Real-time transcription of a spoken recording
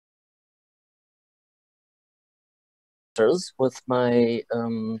with my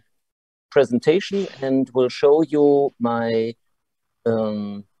presentation and will show you my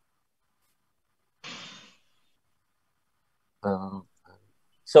do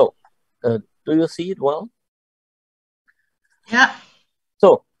you see it well? Yeah.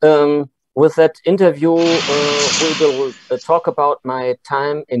 So with that interview, we will talk about my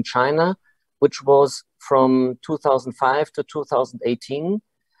time in China, which was from 2005 to 2018.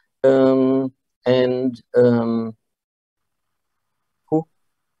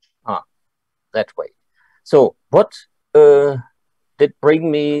 That way. So what did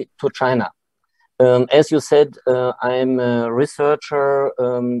bring me to China? As you said, I'm a researcher,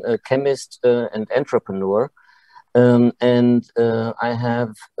 a chemist, and entrepreneur. And I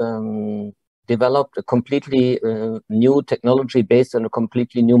have developed a completely new technology based on a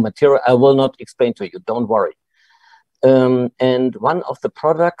completely new material. I will not explain to you, don't worry. And one of the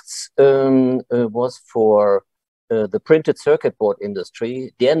products was for the printed circuit board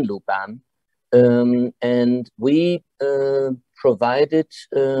industry, Dianluban. And we provided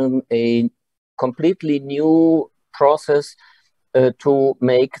a completely new process to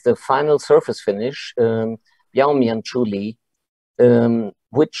make the final surface finish, Biaomian-Chuli,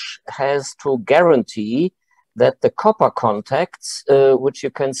 which has to guarantee that the copper contacts, which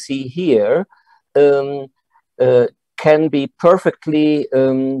you can see here, can be perfectly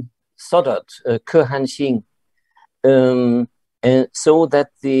soldered, Ke-Han-Xing, so that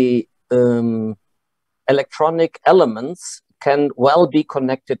the electronic elements can well be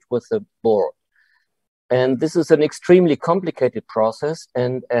connected with the board. And this is an extremely complicated process.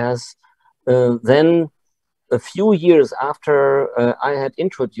 And as then a few years after I had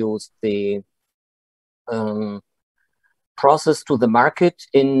introduced the process to the market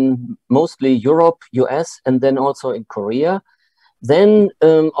in mostly Europe, US, and then also in Korea, then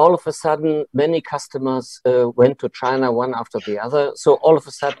all of a sudden, many customers went to China one after the other. So all of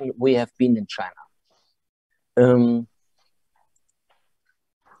a sudden, we have been in China.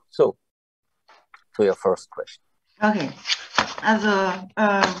 So, to your first question. Okay, also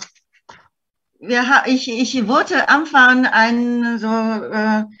ich wollte anfangen,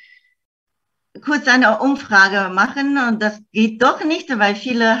 kurz eine Umfrage machen und das geht doch nicht, weil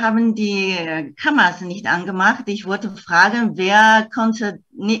viele haben die Kameras nicht angemacht. Ich wollte fragen, wer konnte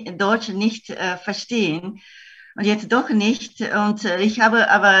Deutsch nicht verstehen und jetzt doch nicht. Und ich habe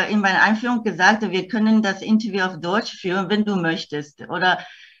aber in meiner Einführung gesagt, wir können das Interview auf Deutsch führen, wenn du möchtest. Oder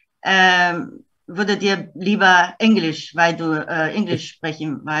würde dir lieber Englisch, weil du Englisch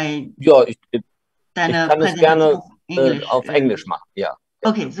sprechen, weil ja, ich kann es gerne auf Englisch machen, ja.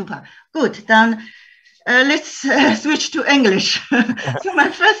 Okay, super. Gut, dann let's switch to English. So my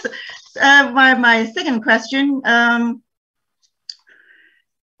first, my second question.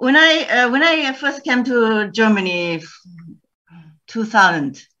 When I first came to Germany,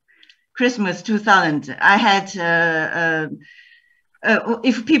 2000, Christmas 2000, I had.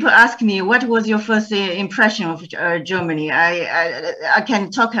 If people ask me what was your first impression of Germany, I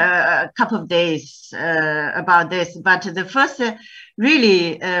can talk a couple of days about this. But the first,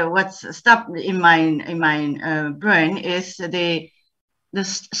 really, what's stuck in my brain is the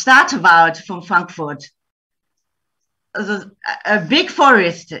start about from Frankfurt. A big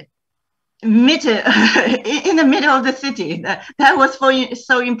forest, in the middle of the city. That was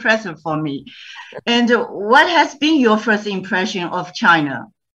so impressive for me. And what has been your first impression of China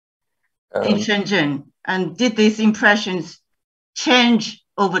in Shenzhen? And did these impressions change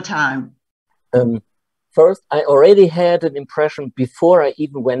over time? First, I already had an impression before I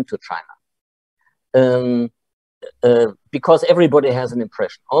even went to China, because everybody has an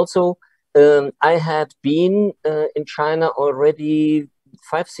impression. Also, I had been in China already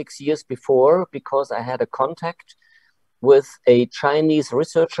 5-6 years before, because I had a contact with a Chinese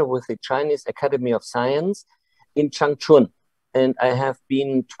researcher with the Chinese Academy of Science in Changchun. And I have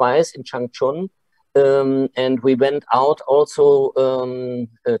been twice in Changchun, and we went out also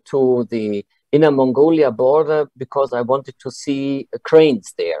to the Inner Mongolia border because I wanted to see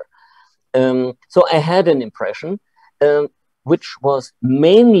cranes there. So I had an impression, which was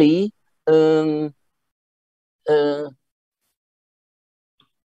mainly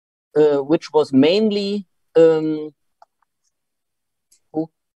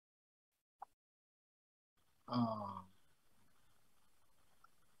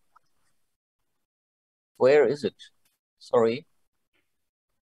where is it? Sorry.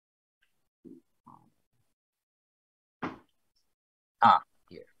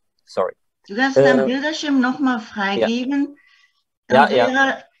 Here. Sorry. Du kannst dein Bilderschirm nochmal freigeben.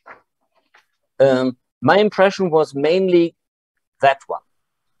 Yeah. My impression was mainly that one.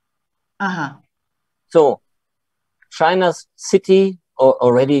 Aha. So China's city,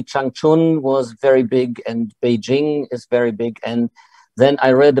 already Changchun was very big and Beijing is very big. And then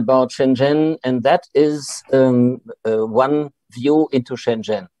I read about Shenzhen, and that is one view into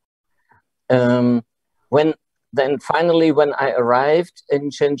Shenzhen. Finally, when I arrived in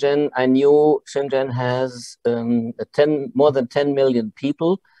Shenzhen, I knew Shenzhen has more than 10 million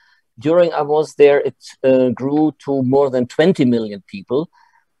people. During I was there, it grew to more than 20 million people.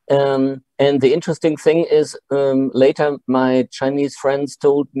 And the interesting thing is, later my Chinese friends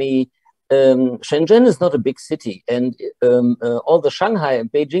told me, Shenzhen is not a big city. And all the Shanghai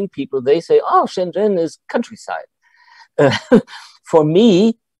and Beijing people, they say, oh, Shenzhen is countryside. For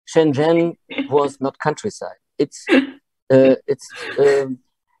me, Shenzhen was not countryside. It's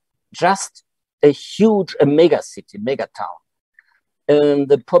just a huge, mega city, mega town.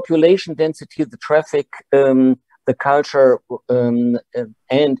 The population density, the traffic, the culture,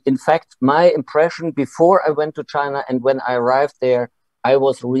 and in fact, my impression before I went to China and when I arrived there, I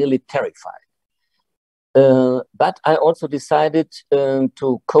was really terrified. But I also decided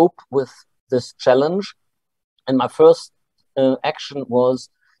to cope with this challenge. And my first action was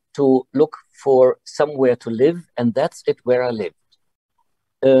to look for somewhere to live, and that's it where I lived.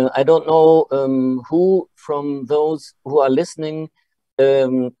 I don't know who from those who are listening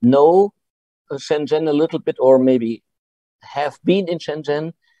know Shenzhen a little bit, or maybe have been in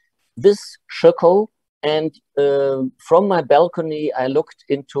Shenzhen. This Shekou, and from my balcony, I looked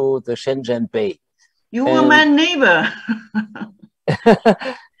into the Shenzhen Bay. You were my neighbor.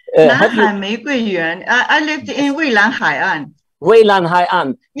 I lived in Weilan Hai'an. Weilan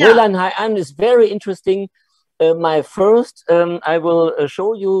Hai'an. Yeah. Weilan Hai'an is very interesting. My first, I will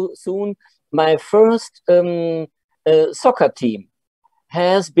show you soon, my first soccer team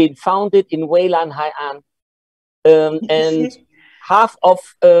has been founded in Weilan Hai'an. And half of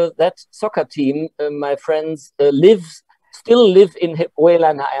that soccer team, my friends, still live in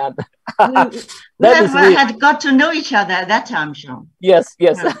Weilan Hai'an. We had got to know each other at that time, Sean. Yes,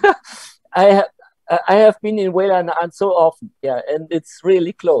 yes. Yeah. I have been in Weilan Hai'an so often, yeah, and it's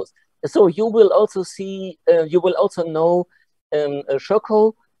really close. So you will also see, you will also know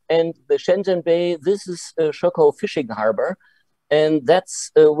Shekou and the Shenzhen Bay. This is Shekou Fishing Harbor, and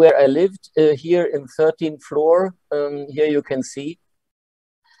that's where I lived here in 13th floor. Here you can see.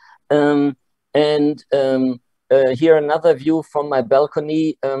 Here another view from my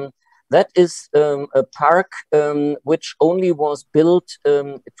balcony. That is a park which only was built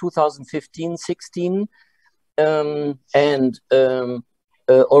 2015-16,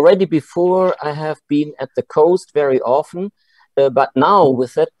 already before I have been at the coast very often, but now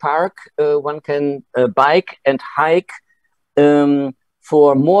with that park one can bike and hike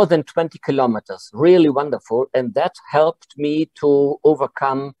for more than 20 kilometers, really wonderful, and that helped me to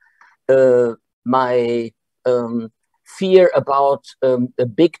overcome my fear about a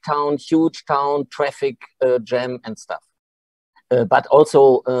big town, huge town, traffic jam and stuff. But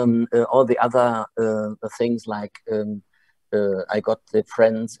also all the other things like I got the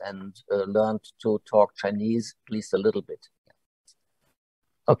friends and learned to talk Chinese, at least a little bit.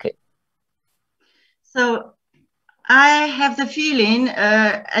 Okay. So I have the feeling,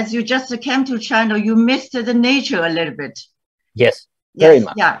 as you just came to China, you missed the nature a little bit. Yes, very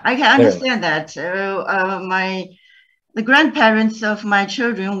much. Yeah, I can understand that. The grandparents of my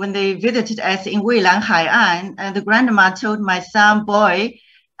children, when they visited us in Weilan Hai'an, the grandma told my son, boy,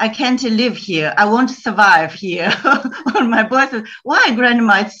 I can't live here. I won't survive here. My boy said, why,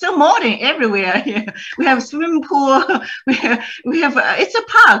 grandma? It's so modern everywhere here. We have swimming pool. We have it's a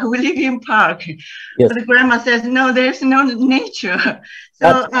park. We live in park. Yes. But the grandma says, no, there's no nature.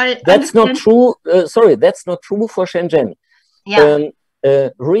 So that's not true. Sorry, that's not true for Shenzhen. Yeah.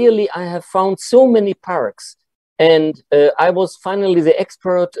 Really, I have found so many parks. And I was finally the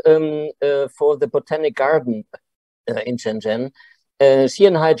expert for the Botanic Garden in Shenzhen.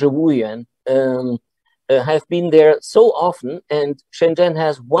 Xianhai Zhiwuyuan, have been there so often, and Shenzhen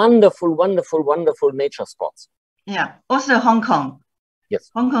has wonderful, wonderful, wonderful nature spots. Yeah, also Hong Kong.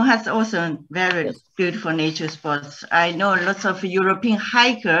 Yes. Hong Kong has also very beautiful nature spots. I know lots of European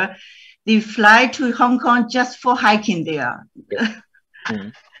hikers, they fly to Hong Kong just for hiking there. Yes.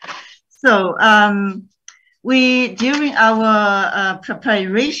 So, during our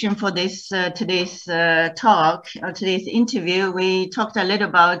preparation for this today's talk or today's interview, we talked a little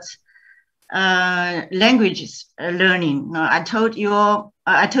about languages learning. I told you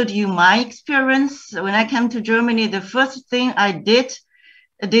my experience when I came to Germany. The first thing I did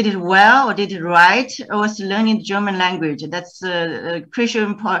it well or did it right, was learning the German language. That's crucially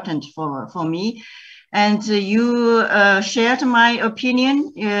important for me. And you shared my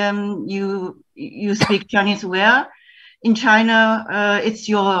opinion. You speak Chinese well. in China, it's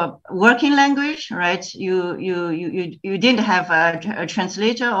your working language, right? You didn't have a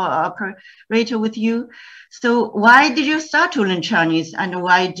translator or operator with you. So why did you start to learn Chinese, and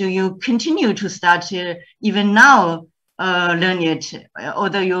why do you continue to start even now learn it,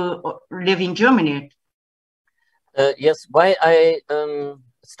 although you live in Germany? Yes, why I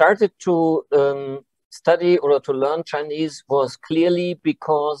started to study or to learn Chinese was clearly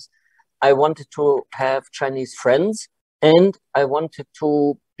because I wanted to have Chinese friends, and I wanted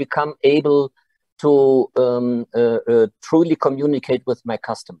to become able to truly communicate with my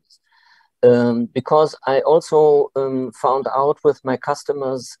customers. Because I also found out with my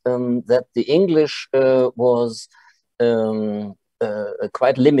customers that the English was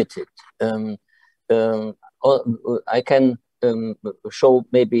quite limited. I can show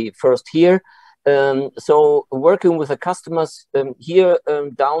maybe first here. So working with the customers here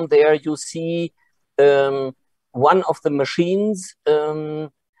down there, you see one of the machines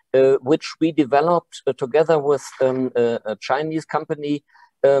which we developed together with a Chinese company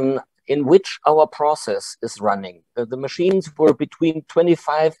in which our process is running. The machines were between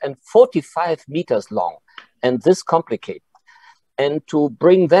 25 and 45 meters long, and this complicated. And to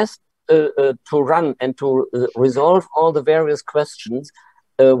bring this to run and to resolve all the various questions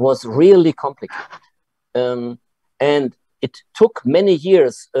was really complicated. And it took many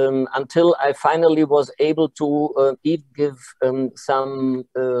years until I finally was able to even give some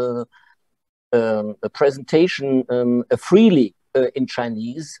a presentation freely in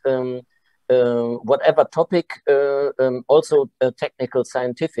Chinese, whatever topic, also technical,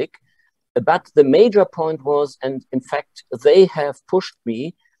 scientific. But the major point was, and in fact, they have pushed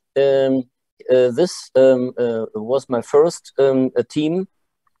me. This was my first team,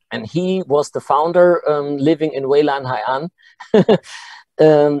 and he was the founder, living in Weilan, Hai'an.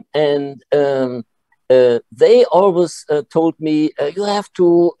 They always told me, you have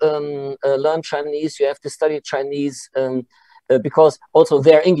to learn Chinese, you have to study Chinese, because also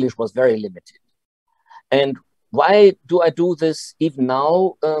their English was very limited. And why do I do this even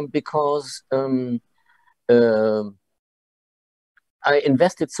now? Because I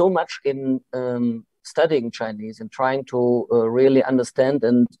invested so much in studying Chinese and trying to really understand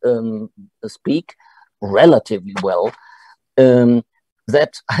and speak relatively well,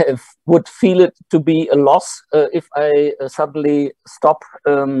 that I would feel it to be a loss if I suddenly stop.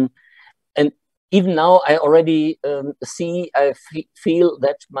 And even now, I already feel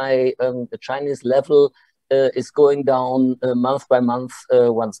that my Chinese level is going down month by month,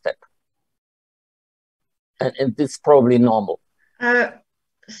 one step. And it's probably normal.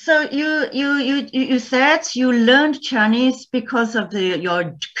 So you said you learned Chinese because of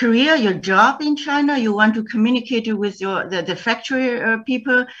your career, your job in China. You want to communicate with the factory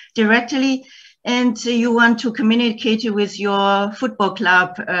people directly, and you want to communicate with your football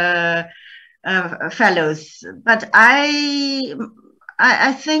club fellows. But I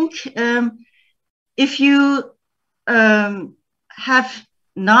think if you have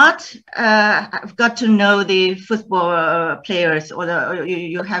not got to know the football players, or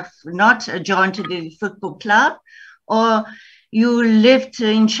you have not joined the football club, or you lived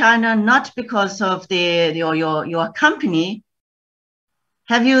in China not because of your company,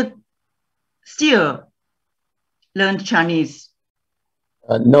 have you still learned Chinese?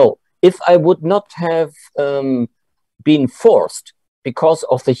 No. If I would not have been forced because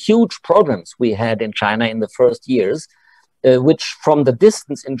of the huge problems we had in China in the first years, which from the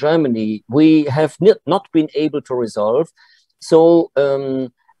distance in Germany, we have not been able to resolve. So,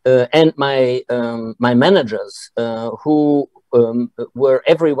 and my managers, who were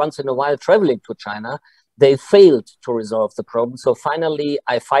every once in a while traveling to China, they failed to resolve the problem. So finally,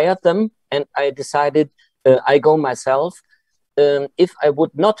 I fired them and I decided I go myself. If I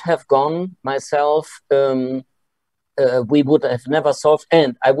would not have gone myself, we would have never solved,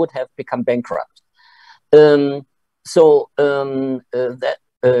 and I would have become bankrupt. In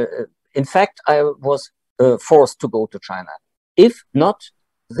fact, I was forced to go to China. If not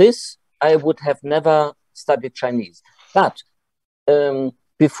this, I would have never studied Chinese. But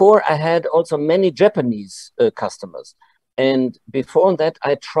before, I had also many Japanese customers. And before that,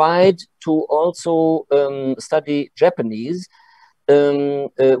 I tried to also study Japanese,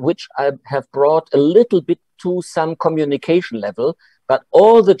 which I have brought a little bit to some communication level. But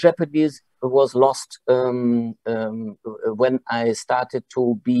all the Japanese was lost when I started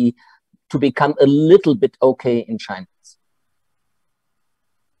to become a little bit okay in Chinese,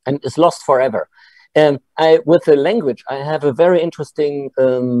 and it's lost forever. And with the language, I have a very interesting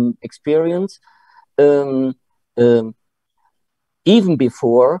experience. Even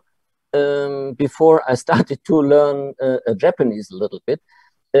before, before I started to learn Japanese a little bit.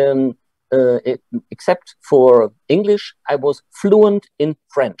 Except for English, I was fluent in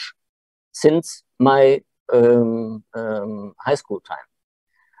French since my high school time.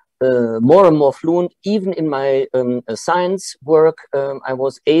 More and more fluent, even in my science work, I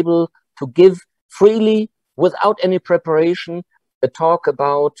was able to give freely, without any preparation, a talk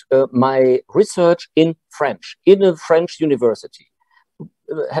about my research in French, in a French university,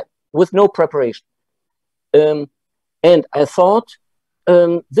 with no preparation. And I thought,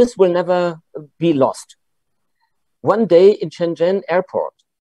 this will never be lost. One day in Shenzhen airport,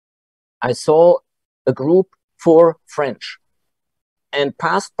 I saw a group for French and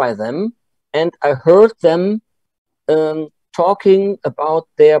passed by them, and I heard them talking about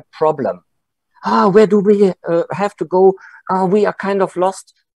their problem. Where do we have to go? We are kind of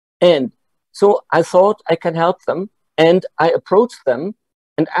lost. And so I thought I can help them, and I approached them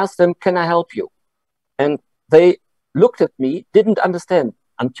and asked them, can I help you? And they looked at me, didn't understand,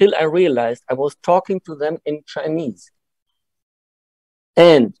 until I realized I was talking to them in Chinese.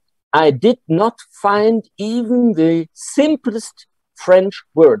 And I did not find even the simplest French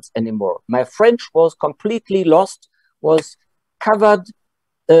words anymore. My French was completely lost, was covered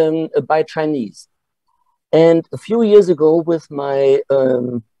by Chinese. And a few years ago, with my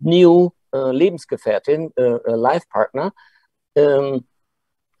new Lebensgefährtin, life partner,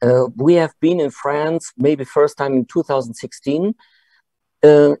 we have been in France, maybe first time in 2016.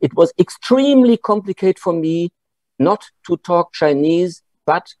 It was extremely complicated for me not to talk Chinese,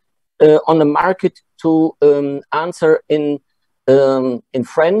 but on the market to answer in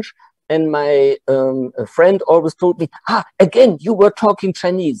French. And my friend always told me, again, you were talking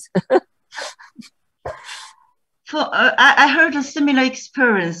Chinese. I heard a similar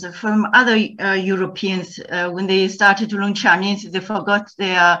experience from other Europeans when they started to learn Chinese. They forgot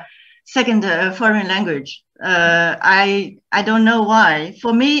their second foreign language. I don't know why.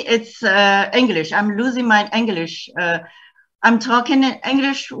 For me, it's English. I'm losing my English. I'm talking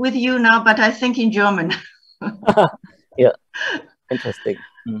English with you now, but I think in German. Yeah, interesting.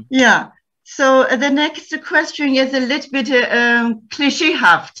 Mm. Yeah. So the next question is a little bit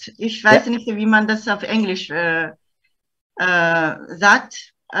klischeehaft. Ich weiß nicht, wie man das auf Englisch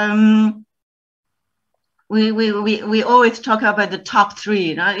sagt. We always talk about the top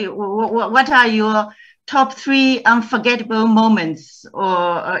three. You know? What are your top three unforgettable moments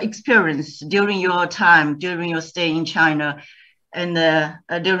or experience during your time, during your stay in China, and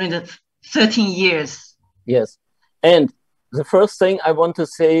during the 13 years? Yes, and the first thing I want to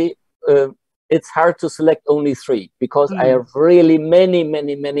say, it's hard to select only three because I have really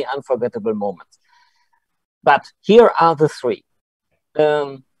many unforgettable moments. But here are the three.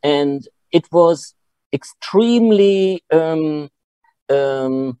 And it was extremely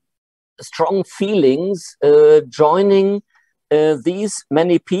strong feelings joining these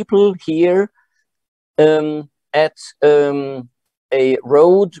many people here at a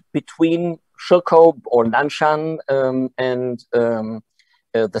road between Shekou or Nanshan and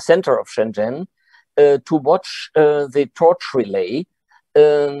the center of Shenzhen to watch the torch relay.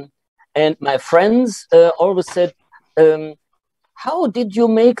 And my friends always said, how did you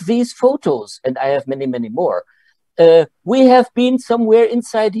make these photos? And I have many more. We have been somewhere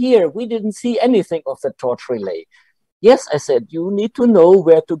inside here. We didn't see anything of the torch relay. Yes, I said, you need to know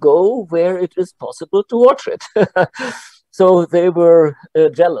where to go, where it is possible to watch it. So they were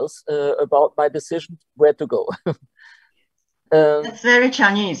jealous about my decision where to go. That's very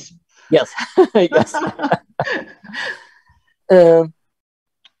Chinese. Yes, yes.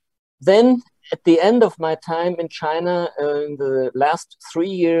 Then at the end of my time in China, in the last 3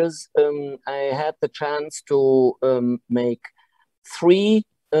 years, I had the chance to make 3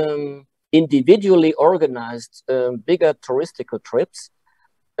 individually organized bigger touristical trips.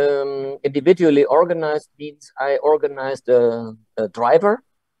 Individually organized means I organized a driver,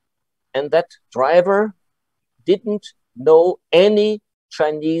 and that driver didn't know any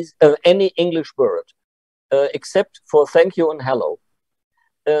Chinese, any English word, except for thank you and hello.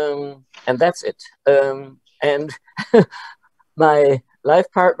 And that's it. And my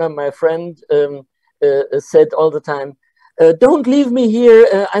life partner, my friend, said all the time, don't leave me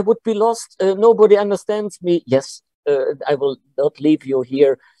here, I would be lost, nobody understands me. Yes, I will not leave you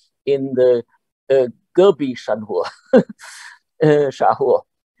here in the Gobi Shanhua. Shahua.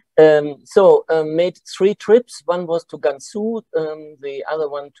 So made 3 trips. One was to Gansu, the other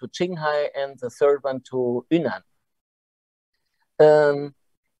one to Qinghai, and the third one to Yunnan.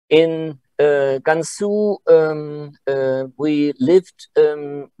 In Gansu, we lived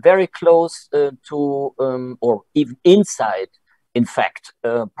very close to, or even inside in fact,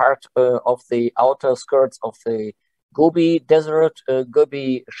 part of the outer skirts of the Gobi Desert,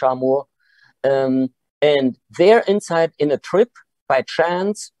 Gobi Shamur. And there inside, in a trip, by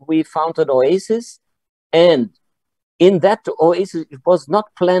chance, we found an oasis. And in that oasis, it was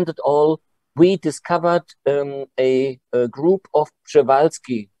not planned at all. We discovered a group of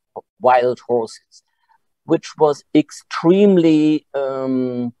Przewalski wild horses, which was extremely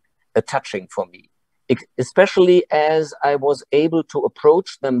touching for me, especially as I was able to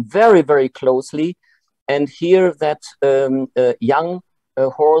approach them very, very closely and hear that young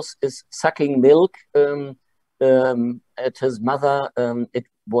horse is sucking milk at his mother. It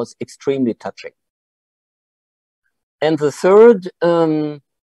was extremely touching. And the third,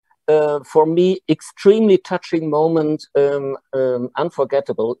 for me, extremely touching moment,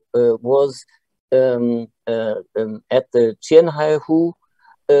 unforgettable, was at the Qianhaihu.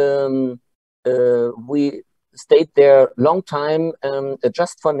 We stayed there a long time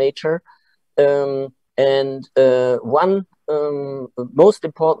just for nature. And one most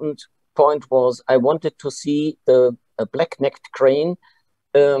important point was I wanted to see the black-necked crane,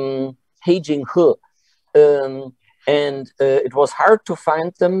 Heijing He. And it was hard to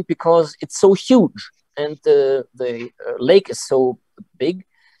find them because it's so huge and the lake is so big.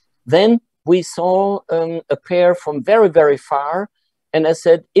 Then we saw a pair from very, very far. And I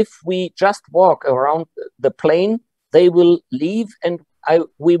said, if we just walk around the plain, they will leave and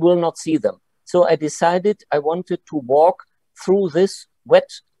we will not see them. So I decided I wanted to walk through this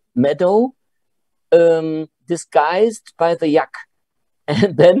wet meadow disguised by the yak.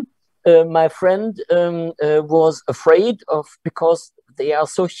 And then my friend was afraid because they are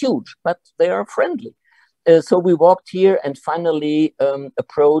so huge, but they are friendly. So we walked here and finally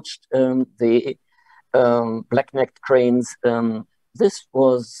approached the black-necked cranes. This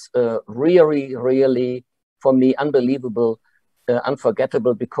was really, really, for me, unbelievable,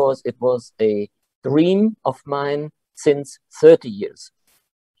 unforgettable, because it was a dream of mine since 30 years.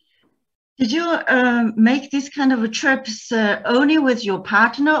 Did you make this kind of trips only with your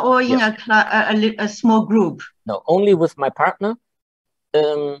partner or in a small group? No, only with my partner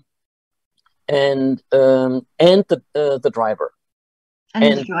and the driver.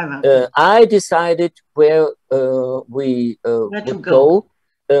 And the driver. I decided where we would go,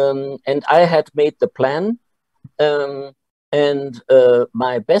 and I had made the plan. And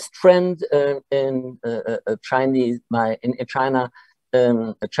my best friend in China,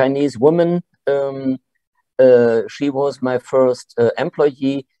 a Chinese woman, she was my first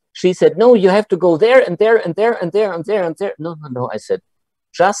employee. She said, no, you have to go there and there and there and there and there and there. No, no, no. I said,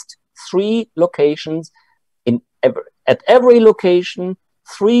 just 3 locations at every location,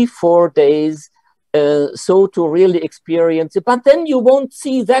 3-4 days. So to really experience it, but then you won't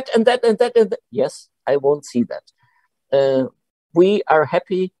see that and that and that and that. Yes, I won't see that. We are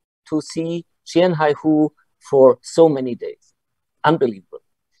happy to see Qianhaihu for so many days. Unbelievable.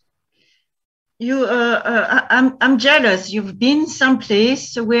 You, I'm jealous. You've been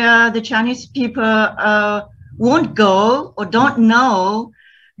someplace where the Chinese people won't go or don't know.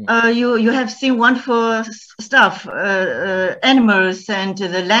 You have seen wonderful stuff, animals and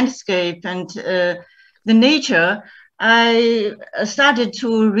the landscape and the nature. I started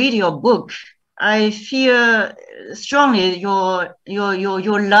to read your book. I feel strongly your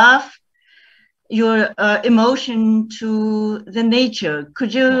love, your emotion to the nature.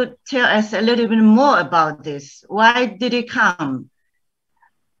 Could you tell us a little bit more about this? Why did it come?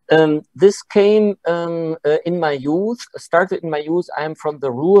 This came in my youth, started in my youth. I am from the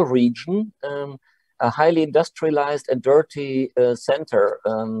Ruhr region, a highly industrialized and dirty center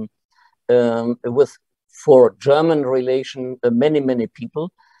with, for German relation, many, many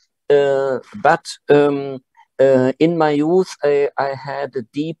people. But in my youth, I had a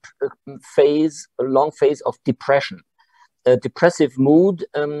deep phase, a long phase of depression, a depressive mood.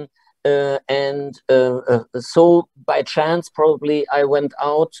 So by chance, probably I went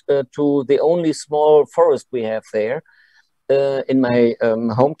out to the only small forest we have there in my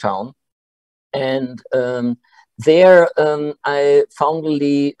hometown. And there I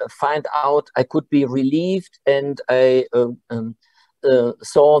finally find out I could be relieved, and I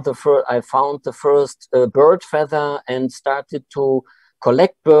found the first bird feather and started to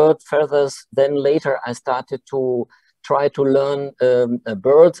collect bird feathers. Then later I started to try to learn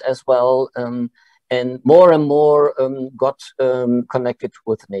birds as well, and more got connected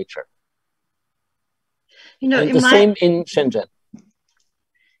with nature. You know, and the same in Shenzhen.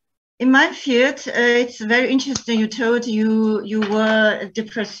 In my field, it's very interesting. You told you were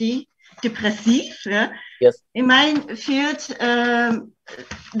depressed, depressive. Yeah? Yes. In my field,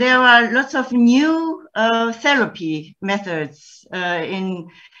 there are lots of new therapy methods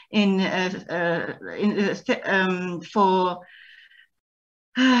for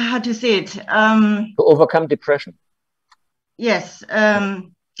how to say it, to overcome depression. Yes,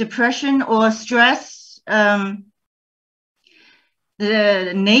 depression or stress.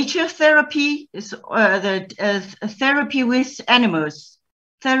 The nature therapy is the therapy with animals.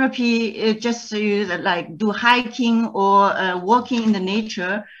 Therapy just like do hiking or walking in the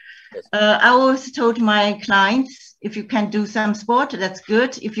nature. Yes. I always told my clients, if you can do some sport, that's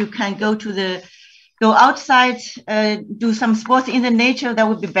good. If you can go outside, do some sports in the nature, that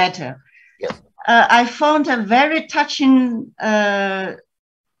would be better. Yes. I found a very touching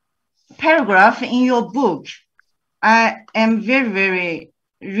paragraph in your book. I am very, very,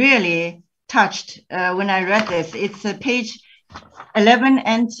 really touched when I read this. It's page 11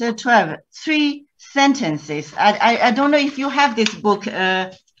 and 12, 3 sentences. I don't know if you have this book.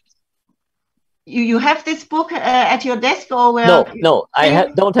 You have this book at your desk or where? No, I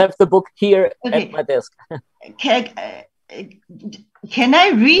don't have the book here at my desk. Can I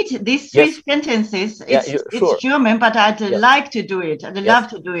read these 3 sentences? It's German, but I'd like to do it. I'd love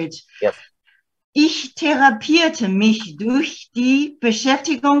to do it. Yes. Ich therapierte mich durch die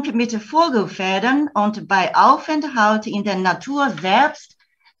Beschäftigung mit Vogelfedern und bei Aufenthalt in der Natur selbst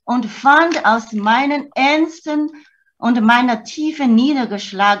und fand aus meinen Ängsten und meiner tiefen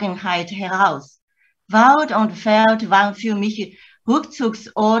Niedergeschlagenheit heraus. Wald und Feld waren für mich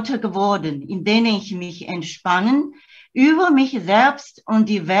Rückzugsorte geworden, in denen ich mich entspannen, über mich selbst und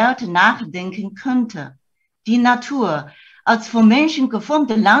die Welt nachdenken könnte. Die Natur als vom Menschen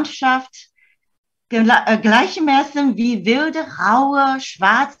geformte Landschaft, gleichermaßen wie wilde, raue,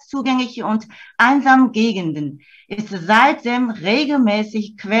 schwarz zugängliche und einsame Gegenden, ist seitdem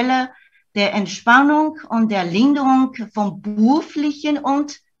regelmäßig Quelle der Entspannung und der Linderung von beruflichen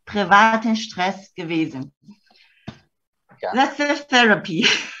und privaten Stress gewesen. Ja. That's the therapy.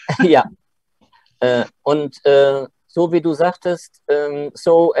 Ja. Und so wie du sagtest,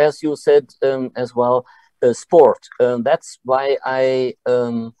 so as you said as well, sport. That's why I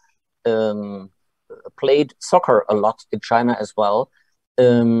played soccer a lot in China as well.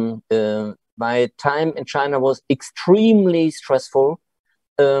 My time in China was extremely stressful.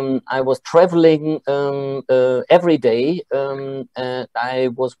 I was traveling every day, and I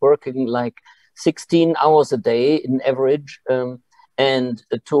was working like 16 hours a day in average, and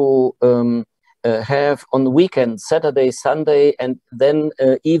to have on the weekend, Saturday, Sunday, and then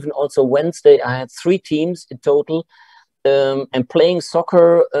even also Wednesday, I had 3 teams in total, and playing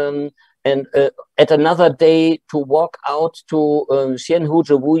soccer, and at another day to walk out to Xianhu,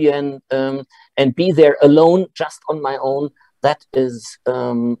 Zhebuyan, and be there alone, just on my own. That is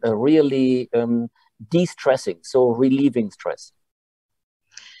really de-stressing, so relieving stress.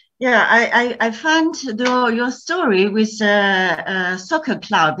 Yeah, I find your story with soccer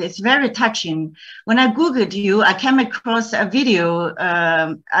club is very touching. When I Googled you, I came across a video.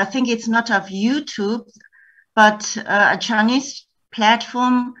 I think it's not of YouTube, but a Chinese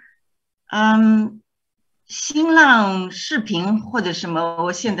platform. 新浪视频或者什么，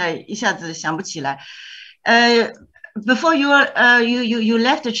我现在一下子想不起来。Before you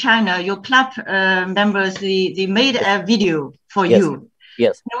left China, your club members they made a video for you.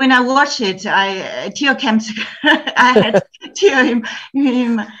 Yes. And when I watched it, tear came. I had tear in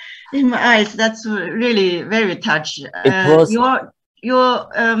my eyes. That's really very touched. It was your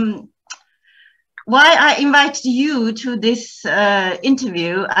why I invited you to this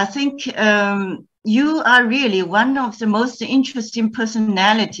interview. I think you are really one of the most interesting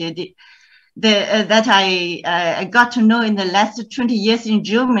personality that I got to know in the last 20 years in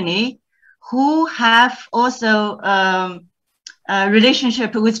Germany, who have also a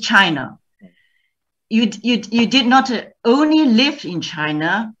relationship with China. You did not only live in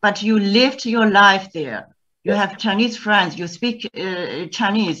China, but you lived your life there. You have Chinese friends, you speak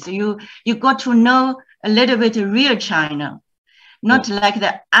Chinese, you got to know a little bit of real China, not like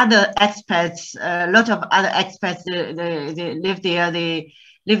the other expats. A lot of other expats, they live there,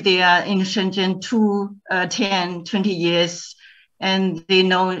 in Shenzhen 10, 20 years, and they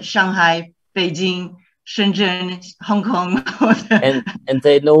know Shanghai, Beijing, Shenzhen, Hong Kong. and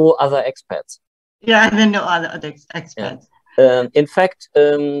they know other expats. Yeah, they know other expats. Yeah. In fact,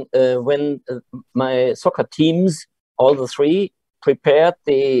 when my soccer teams, all the 3, prepared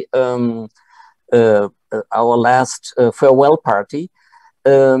the our last farewell party,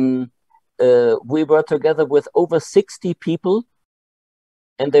 we were together with over 60 people,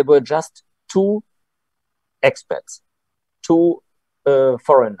 and they were just 2 expats, 2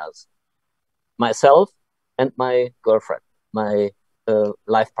 foreigners. myself and my girlfriend, my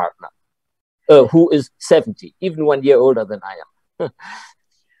life partner, who is 70, even 1 year older than I am.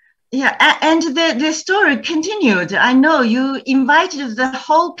 Yeah, and the story continued. I know you invited the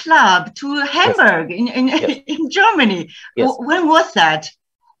whole club to Hamburg, yes. in Germany. Yes. When was that?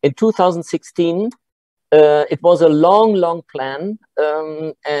 In 2016. It was a long plan,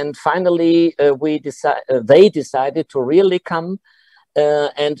 and finally they decided to really come,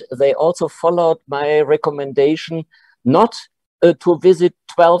 and they also followed my recommendation not to visit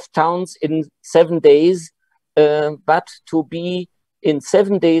 12 towns in 7 days, but to be in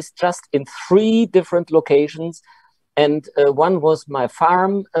 7 days just in 3 different locations. And one was my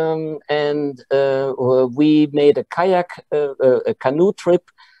farm, and we made a kayak, a canoe trip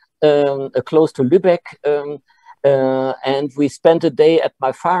close to Lübeck, and we spent a day at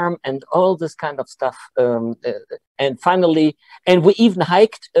my farm and all this kind of stuff. And finally, and we even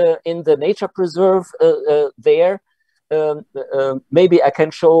hiked in the nature preserve there. Maybe I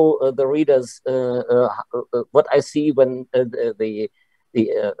can show the readers what I see when the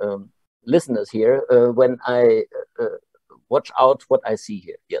listeners here, when I watch out what I see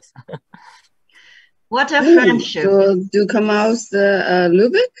here. Yes. What a friendship. So do you come out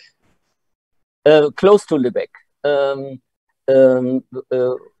Lübeck? Close to Lübeck.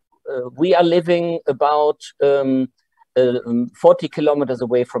 We are living about 40 kilometers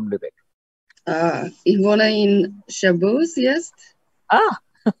away from Lübeck. Ich wohne in Schabuz jetzt.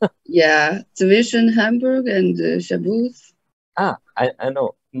 Ja, zwischen Hamburg und Schabuz. I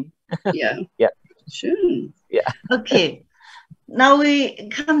know. Yeah. Yeah. Sure. Yeah. Okay. Now we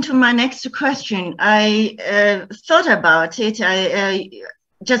come to my next question. I thought about it.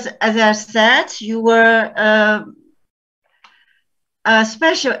 Just as I said, you were a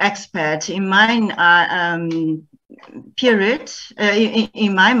special expert in my period,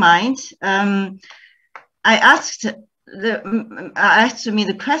 in my mind. I asked me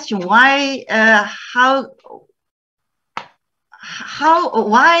the question: why,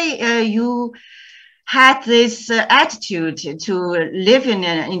 why you had this attitude to live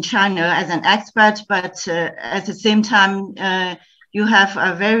in China as an expert, but at the same time, you have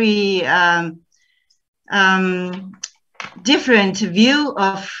a very different view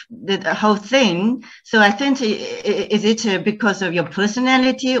of the whole thing. So I think, is it because of your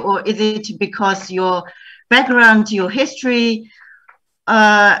personality, or is it because your background, your history,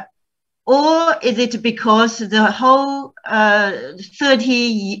 or is it because the whole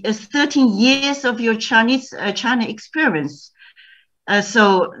 13 years of your China experience?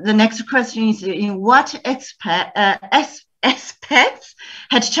 So the next question is, in what aspects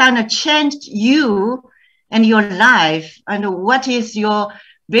had China changed you and your life, and what is your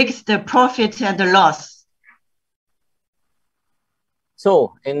biggest profit and loss?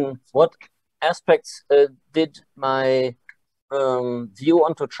 So, in what aspects did my view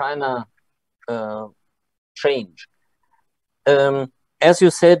onto China change? As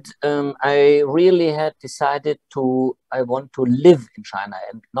you said, I really had decided I want to live in China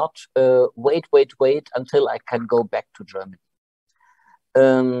and not wait until I can go back to Germany.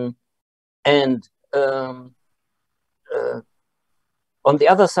 On the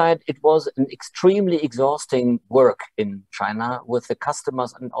other side, it was an extremely exhausting work in China with the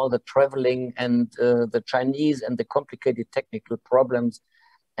customers and all the traveling and the Chinese and the complicated technical problems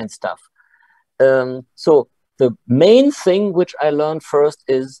and stuff. So the main thing which I learned first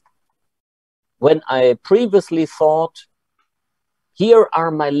is, when I previously thought, here are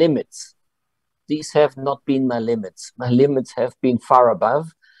my limits, these have not been my limits. My limits have been far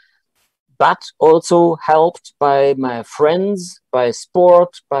above, but also helped by my friends, by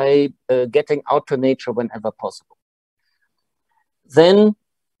sport, by getting out to nature whenever possible. Then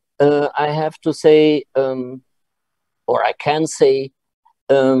I have to say, or I can say,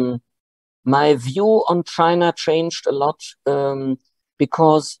 my view on China changed a lot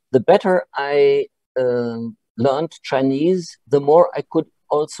because the better I learned Chinese, the more I could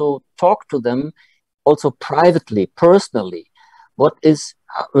also talk to them, also privately, personally, what is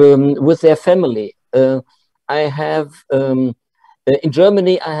with their family. I have, in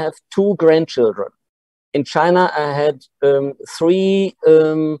Germany, I have 2 grandchildren. In China, I had 3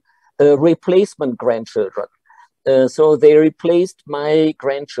 replacement grandchildren. So they replaced my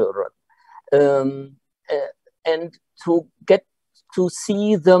grandchildren. And to get to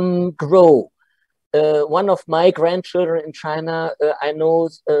see them grow. One of my grandchildren in China, I know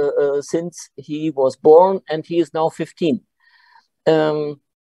since he was born, and he is now 15.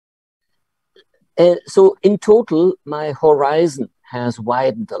 So in total, my horizon has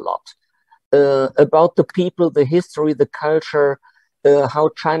widened a lot about the people, the history, the culture, how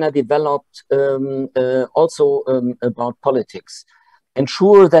China developed, also about politics. And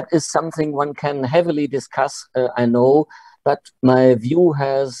sure, that is something one can heavily discuss, I know, but my view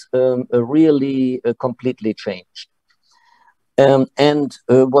has really completely changed. And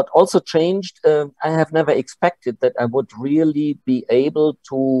what also changed, I have never expected that I would really be able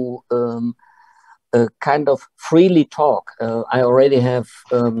to kind of freely talk. I already have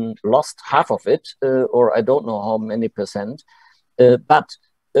lost half of it, or I don't know how many percent. But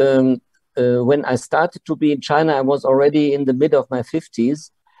when I started to be in China, I was already in the mid of my 50s.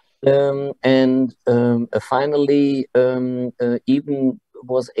 And finally even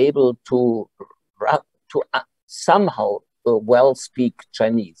was able to somehow well speak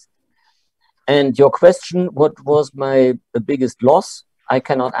Chinese. And your question, what was my biggest loss? I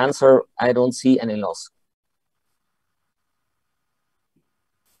cannot answer. I don't see any loss.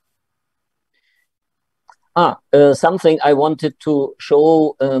 Something I wanted to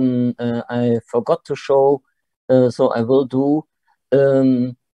show, I forgot to show, so I will do.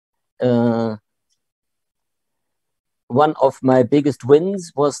 One of my biggest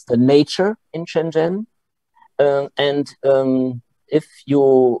wins was the nature in Shenzhen. And if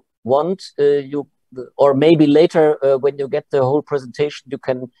you want, or maybe later when you get the whole presentation, you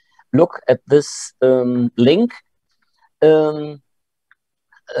can look at this link.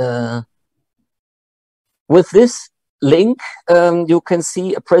 With this link, you can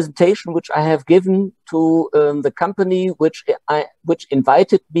see a presentation which I have given to the company which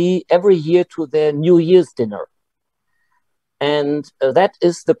invited me every year to their New Year's dinner. And that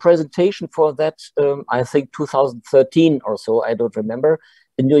is the presentation for that, I think 2013 or so, I don't remember,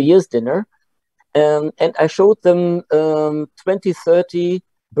 the New Year's dinner. And I showed them 20, 30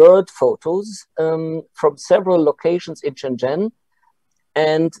 bird photos from several locations in Shenzhen.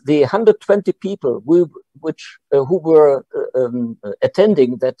 And the 120 people who were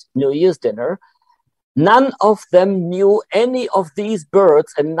attending that New Year's dinner, none of them knew any of these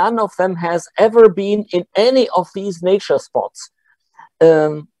birds, and none of them has ever been in any of these nature spots.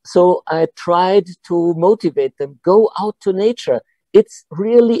 So I tried to motivate them, go out to nature. It's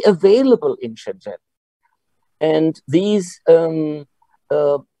really available in Shenzhen. And these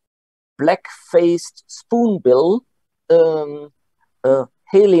black-faced spoonbill,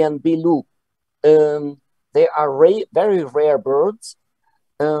 Halian Bilu, they are very rare birds.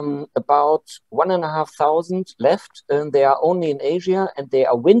 About 1,500 left, and they are only in Asia, and they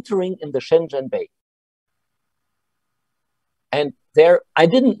are wintering in the Shenzhen Bay. And there, I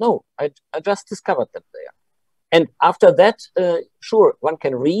didn't know. I just discovered them there. And after that, sure, one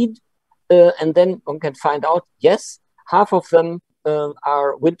can read, and then one can find out, yes, half of them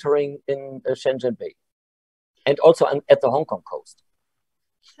are wintering in Shenzhen Bay, and also at the Hong Kong coast.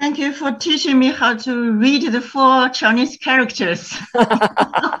 Thank you for teaching me how to read the 4 Chinese characters.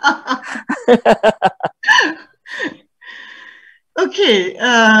 Okay,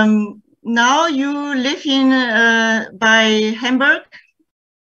 now you live in by Hamburg.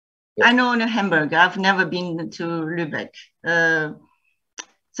 Yes. I know Hamburg. I've never been to Lübeck.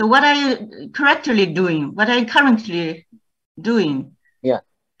 So what are you currently doing? What are you currently doing? Yeah,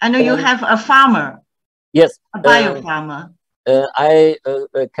 I know you have a farmer. Yes, a bio farmer. I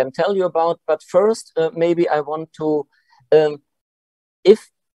can tell you about, but first maybe I want to, do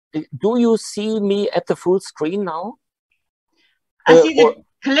you see me at the full screen now? I see the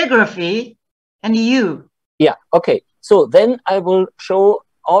calligraphy and you. Yeah, okay. So then I will show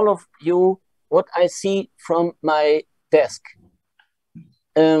all of you what I see from my desk.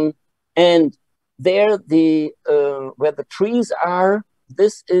 And there, where the trees are,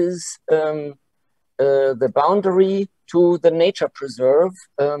 this is the boundary to the nature preserve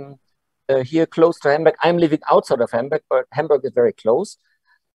here close to Hamburg. I'm living outside of Hamburg, but Hamburg is very close.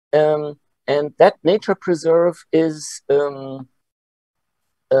 And that nature preserve is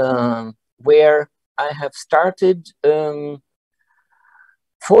where I have started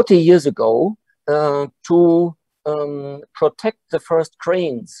 40 years ago to protect the first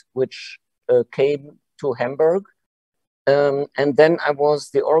cranes which came to Hamburg. And then I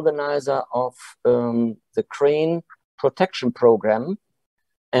was the organizer of the crane protection program,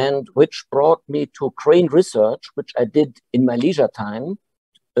 and which brought me to crane research, which I did in my leisure time,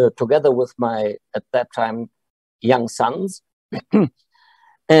 together with my, at that time, young sons.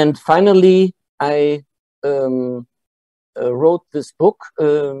 And finally, I wrote this book,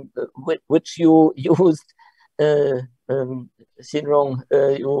 which you used, Xinrong,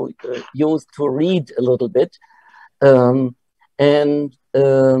 you used to read a little bit.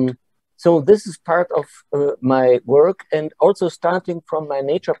 So this is part of my work, and also starting from my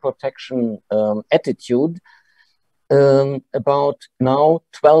nature protection attitude, about now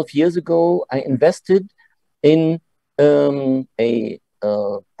 12 years ago, I invested in a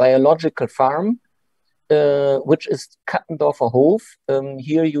biological farm, which is Kattendorfer Hof.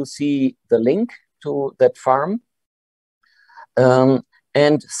 Here you see the link to that farm.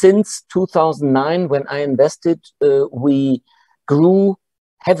 And since 2009, when I invested, we grew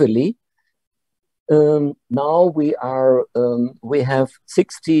heavily. Now we have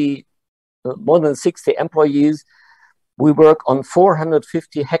more than 60 employees. We work on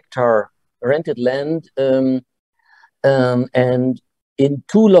 450 hectare rented land, and in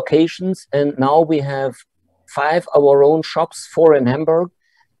 2 locations. And now we have 5 our own shops, 4 in Hamburg.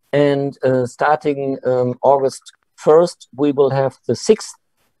 And starting August 1st, we will have the 6th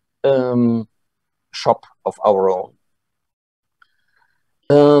shop of our own.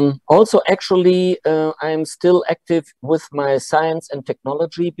 Also, actually, I'm still active with my science and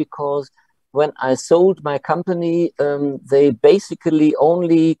technology, because when I sold my company, they basically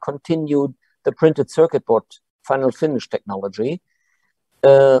only continued the printed circuit board final finish technology.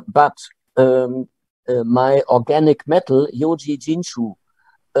 But my organic metal, Yoji Jinshu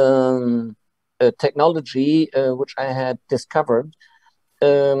technology, which I had discovered,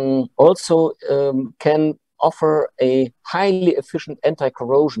 also can offer a highly efficient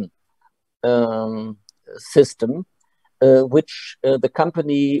anti-corrosion system, which the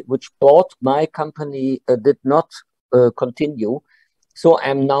company which bought my company did not continue. So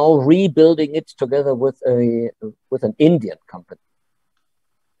I'm now rebuilding it together with an Indian company.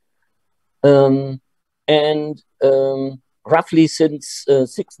 Roughly since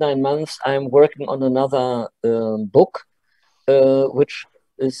 6-9 months, I'm working on another book, which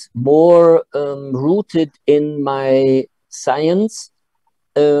is more rooted in my science.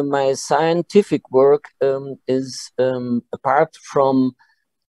 My scientific work is apart from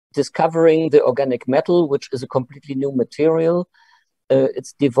discovering the organic metal, which is a completely new material.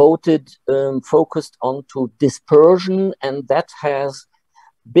 It's devoted, focused onto dispersion, and that has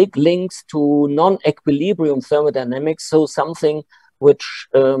big links to non-equilibrium thermodynamics, so something which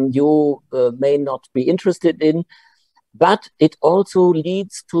you may not be interested in, but it also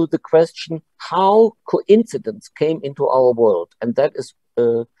leads to the question how coincidence came into our world, and that is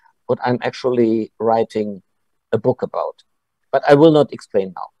what I'm actually writing a book about. But I will not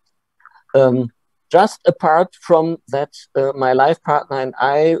explain now. Just apart from that, my life partner and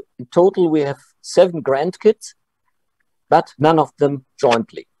I, in total, we have 7 grandkids, but none of them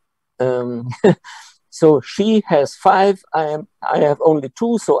jointly. So she has 5, I have only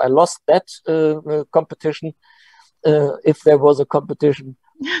 2, so I lost that competition, if there was a competition.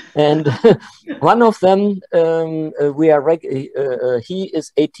 And one of them, he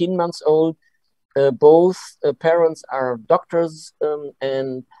is 18 months old. Both parents are doctors,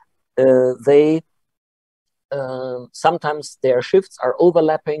 and they sometimes their shifts are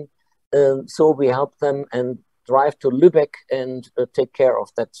overlapping, so we help them and drive to Lübeck and take care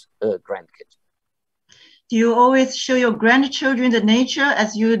of that grandkid. Do you always show your grandchildren the nature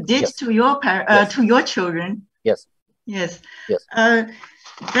as you did Yes. to your Yes. to your children? Yes. Yes. Yes.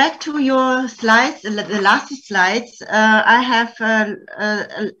 Back to your slides, the last slides. I have a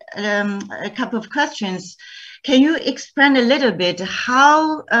couple of questions. Can you explain a little bit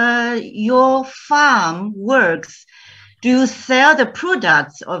how your farm works? Do you sell the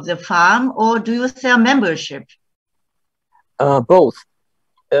products of the farm, or do you sell membership? Both.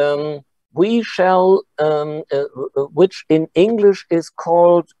 We shall, which in English is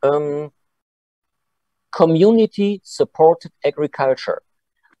called community supported agriculture.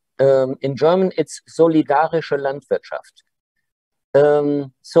 In German, it's solidarische Landwirtschaft.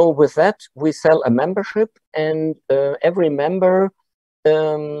 So with that, we sell a membership, and every member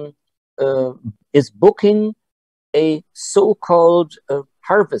is booking a so-called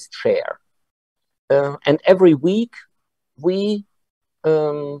harvest share. And every week we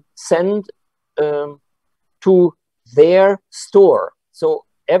send to their store. So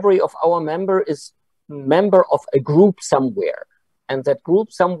every of our member is member of a group somewhere, and that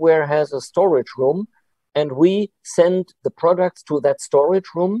group somewhere has a storage room, and we send the products to that storage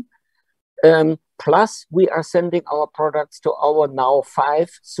room. Plus we are sending our products to our now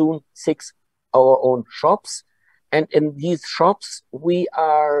 5, soon 6 our own shops. And in these shops, we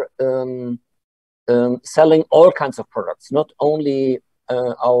are selling all kinds of products, not only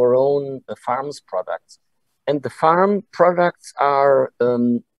our own farm's products. And the farm products are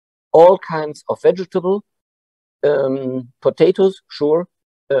all kinds of vegetable, potatoes, sure,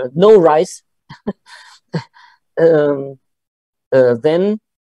 no rice, then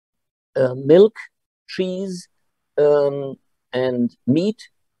milk, cheese, and meat,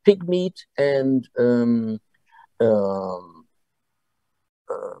 pig meat, and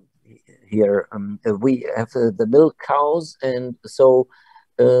here we have the milk cows, and so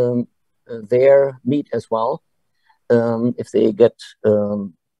their meat as well. If they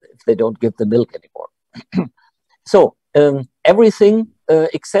don't give the milk anymore. So everything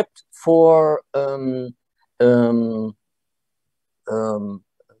except for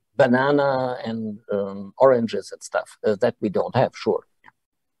banana and oranges and stuff that we don't have, sure.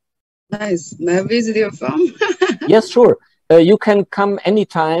 Nice. May I visit your farm? Yes, sure. You can come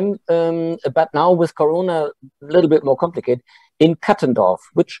anytime, but now with Corona, a little bit more complicated, in Kattendorf,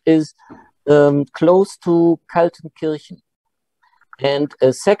 which is close to Kaltenkirchen. And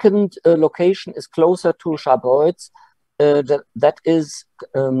a second location is closer to Scharbeutz. That is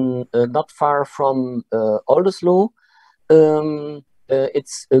not far from Oldesloe.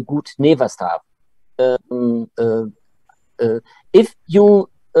 It's Gut Neverstab. If you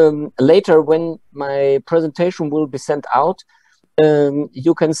later, when my presentation will be sent out,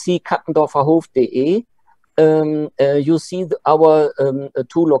 you can see kattendorferhof.de. You see our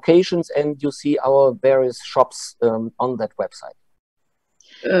 2 locations, and you see our various shops on that website.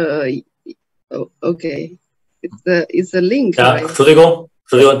 Okay. It's a link. Ja, right? Entschuldigung,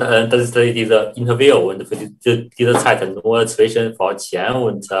 das ist diese Interview und für diese Zeit nur zwischen vor10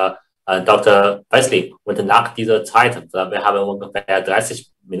 und Dr. Wessling und nach dieser Zeit, wir haben ungefähr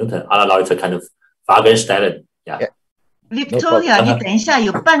 30 Minuten, alle Leute können Fragen stellen. Ja. Yeah. Victoria， 你等一下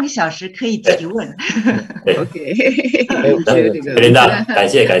有半个小时可以提问。OK， vielen Dank， 感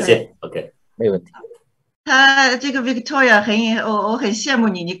谢 ，OK， 没问题。他这个 Victoria 我很羡慕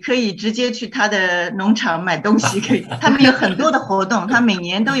你，你可以直接去他的农场买东西，可以。他们有很多的活动，他每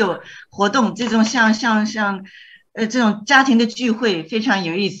年都有活动，这种像这种家庭的聚会非常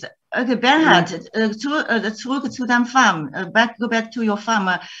有意思。Okay, Bernhard, zurück zu deinem Farm, go back to your farm.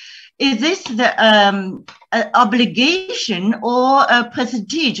 Is this the obligation or a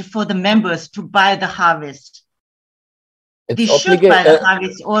prestige for the members to buy the harvest? They should buy the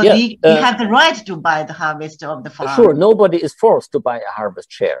harvest, or they have the right to buy the harvest of the farm. Sure, nobody is forced to buy a harvest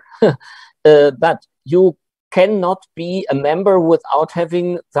share, but you cannot be a member without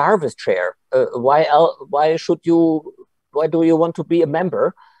having the harvest share. Why do you want to be a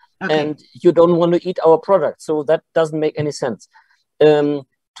member? Okay. And you don't want to eat our product, so that doesn't make any sense.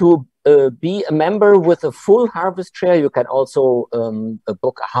 To be a member with a full harvest share, you can also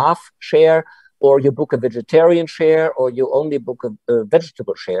book a half share, or you book a vegetarian share, or you only book a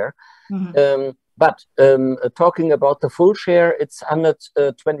vegetable share. Mm-hmm. But talking about the full share, it's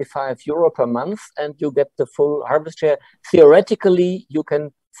 125 euro per month, and you get the full harvest share. Theoretically, you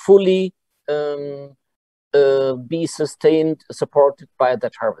can fully be supported by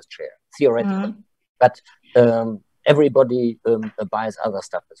that harvest share, theoretically. Mm-hmm. But everybody buys other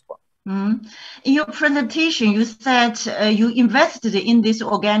stuff as well. Mm-hmm. In your presentation, you said you invested in this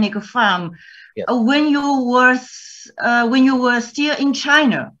organic farm. Yes. When you were still in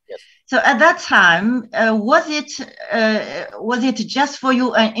China. Yes. So at that time, was it just for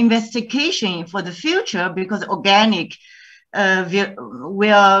you an investigation for the future, because organic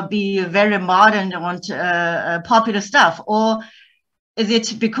will be very modern and popular stuff, or is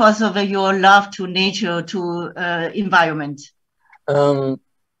it because of your love to nature, to environment?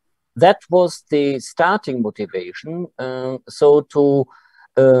 That was the starting motivation. So to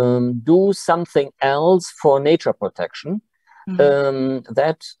do something else for nature protection. Mm-hmm.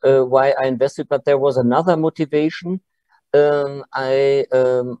 That's why I invested, but there was another motivation. I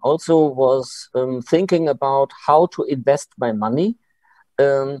also was thinking about how to invest my money,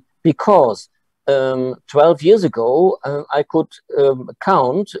 because 12 years ago, I could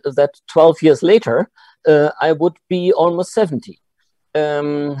count that 12 years later, I would be almost 70.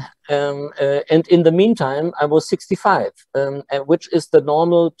 And in the meantime, I was 65, which is the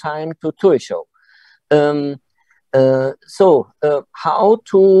normal time to Turchow. So how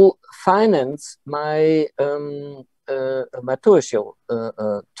to finance my my Turchow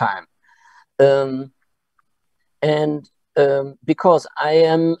time? And because I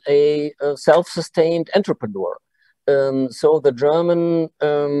am a self-sustained entrepreneur, so the German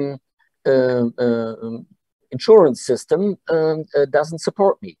insurance system doesn't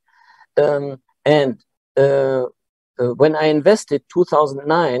support me. And when I invested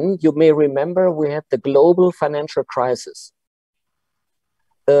 2009, you may remember we had the global financial crisis.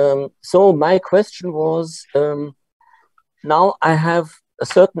 So my question was, now I have a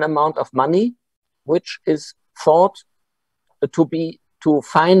certain amount of money, which is thought to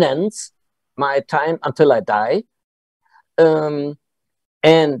finance my time until I die.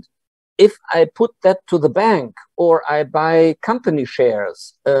 And if I put that to the bank, or I buy company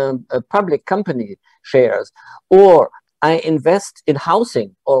shares, public company shares, or I invest in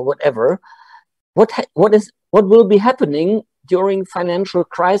housing or whatever, what will be happening during financial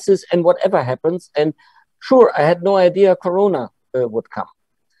crisis and whatever happens? And sure, I had no idea Corona would come,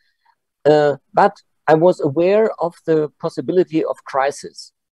 but I was aware of the possibility of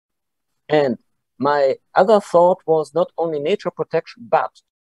crisis. And my other thought was not only nature protection, but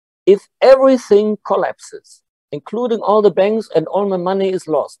if everything collapses, including all the banks and all my money is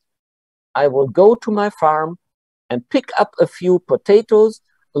lost, I will go to my farm and pick up a few potatoes,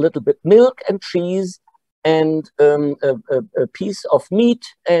 a little bit milk and cheese, and a piece of meat,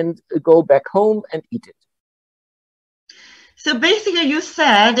 and go back home and eat it. So basically, you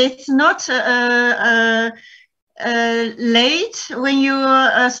said it's not late when you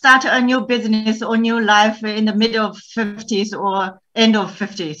start a new business or new life in the middle of 50s or end of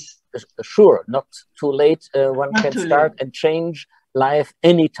 50s. Sure, not too late. One Not can too start late. and change life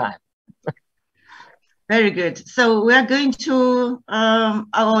anytime. Very good. So we are going to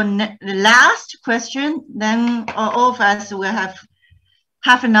our last question. Then all of us will have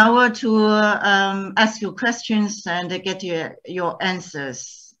half an hour to ask you questions and get your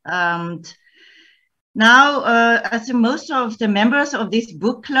answers. Now, I think most of the members of this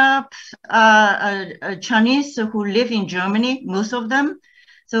book club are Chinese who live in Germany, most of them.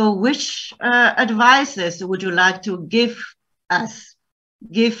 So which advices would you like to give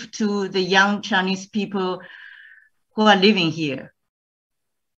to the young Chinese people who are living here?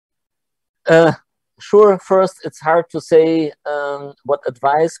 Sure, first, it's hard to say what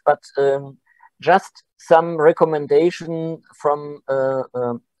advice, but just some recommendation from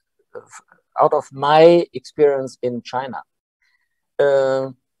out of my experience in China.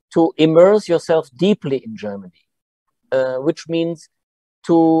 To immerse yourself deeply in Germany, which means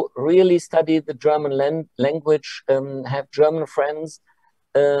to really study the German language, have German friends,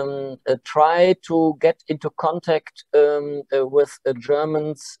 try to get into contact with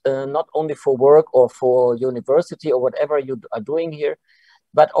Germans, not only for work or for university or whatever you are doing here,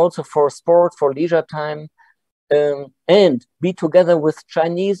 but also for sport, for leisure time, and be together with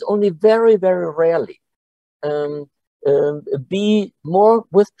Chinese only very, very rarely. Be more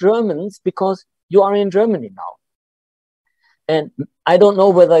with Germans because you are in Germany now. And I don't know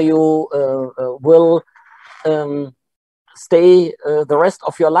whether you will stay the rest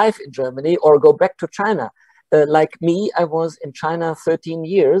of your life in Germany or go back to China. Like me, I was in China 13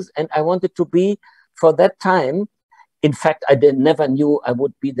 years and I wanted to be for that time. In fact, I never knew I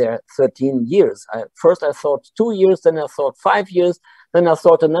would be there 13 years. First I thought 2 years, then I thought 5 years, then I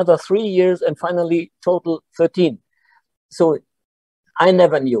thought another 3 years, and finally total 13. So I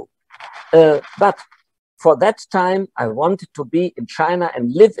never knew. But for that time, I wanted to be in China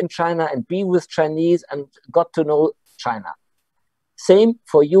and live in China and be with Chinese and got to know China. Same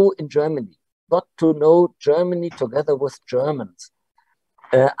for you in Germany. Got to know Germany together with Germans.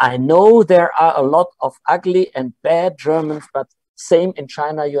 I know there are a lot of ugly and bad Germans, but same in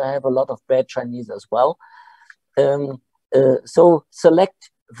China, you have a lot of bad Chinese as well. So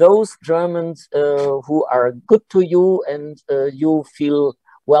select those Germans who are good to you and you feel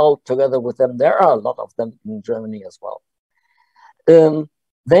well together with them. There are a lot of them in Germany as well.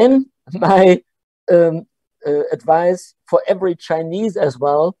 Then my advice for every Chinese as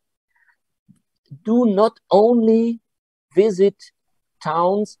well, do not only visit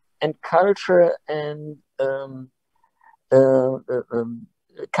towns and culture and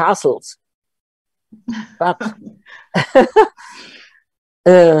castles, but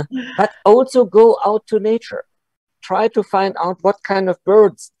but also go out to nature. Try to find out what kind of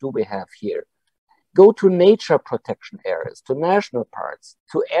birds do we have here. Go to nature protection areas, to national parks,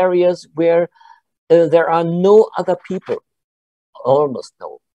 to areas where there are no other people, almost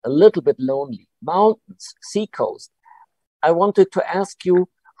no, a little bit lonely, mountains, seacoast. I wanted to ask you,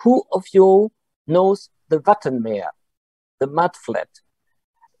 who of you knows the Wattenmeer, the mudflat,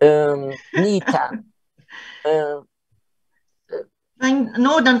 Nitan?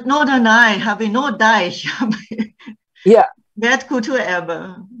 Northern Eye, habe ich nur Deich. Yeah.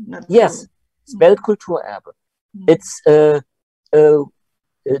 Weltkulturerbe. Yes, it's Weltkulturerbe. It's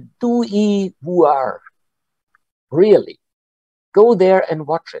Dui Wuar. Really. Go there and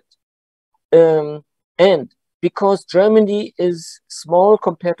watch it. And because Germany is small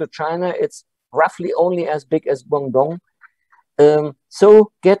compared to China, it's roughly only as big as Guangdong.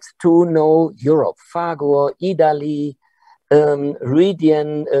 So get to know Europe, Fagur, Italy,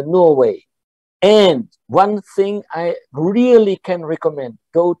 Rügen, Norway. And one thing I really can recommend,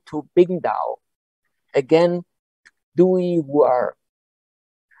 go to Bingdao. Again, Dui Wuar.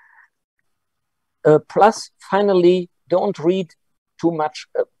 Plus, finally, don't read too much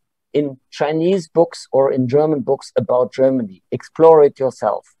in Chinese books or in German books about Germany. Explore it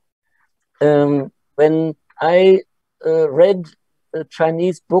yourself. When I read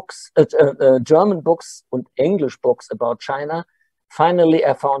Chinese books, German books and English books about China, finally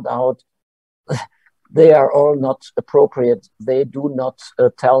I found out they are all not appropriate. They do not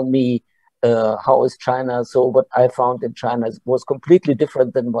tell me how is China. So what I found in China was completely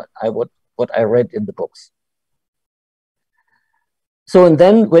different than what I read in the books. So, and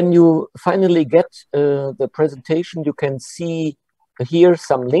then when you finally get the presentation, you can see here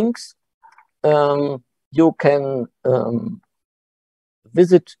some links. You can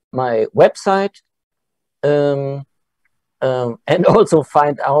visit my website and also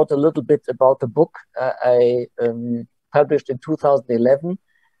find out a little bit about the book I published in 2011,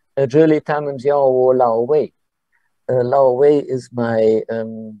 Zhili Tamen Jiao Lao Wei. Lao Wei is my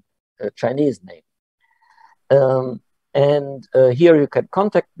Chinese name. And here you can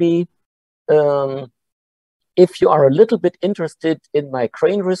contact me. If you are a little bit interested in my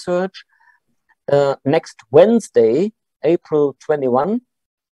crane research, next Wednesday, April 21,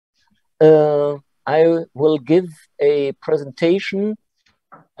 I will give a presentation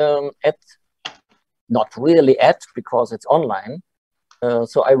not really at, because it's online.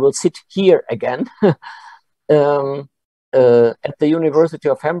 So I will sit here again at the University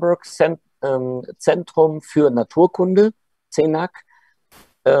of Hamburg, Zentrum für Naturkunde, CENAC.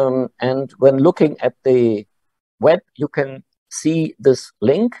 And when looking at the web, you can see this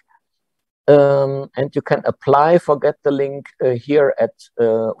link. And you can apply, forget the link here at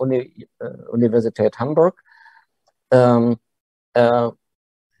Universität Hamburg.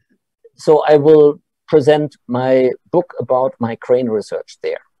 So I will present my book about my crane research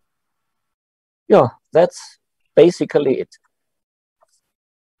there. Yeah, that's basically it.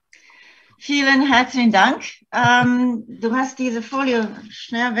 Vielen herzlichen Dank. Du hast diese Folie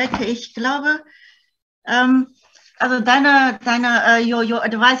schnell weg. Ich glaube, also your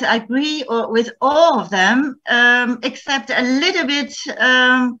advice, I agree with all of them, except a little bit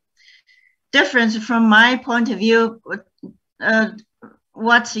different from my point of view.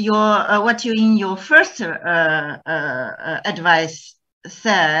 What you in your first advice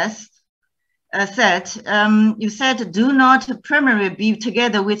said. You said do not primarily be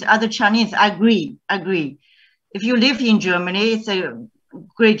together with other Chinese. I agree. If you live in Germany, it's a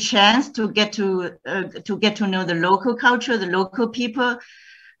great chance to get to know the local culture, the local people,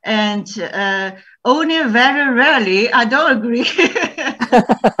 and only very rarely I don't agree.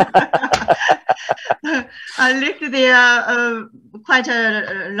 I lived there quite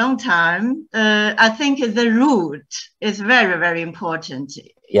a long time. I think the route is very, very important.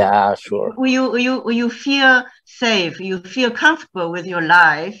 Yeah, sure. You feel safe, you feel comfortable with your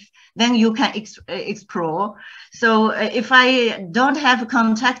life, then you can explore. So if I don't have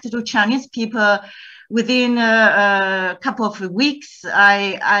contact to Chinese people within a couple of weeks,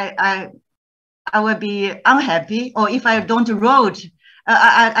 I will be unhappy. Or if I don't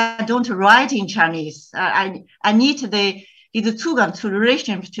I don't write in Chinese. I need the Zugang to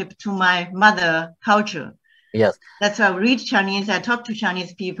relationship to my mother culture. Yes. That's why I read Chinese, I talk to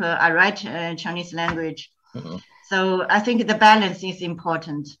Chinese people, I write Chinese language. Mm-hmm. So I think the balance is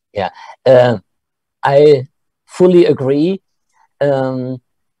important. Yeah, I fully agree. Only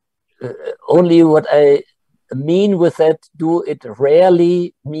what I mean with that, do it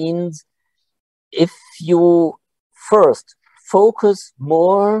rarely means if you first focus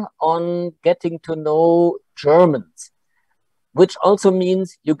more on getting to know Germans, which also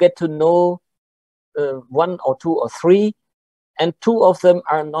means you get to know one or two or three, and two of them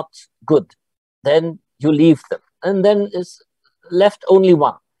are not good, then you leave them. And then is left only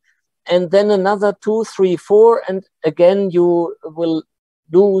one. And then another 2, 3, 4, and again you will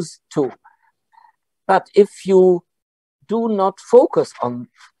lose two. But if you do not focus on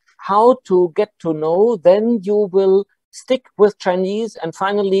how to get to know, then you will stick with Chinese, and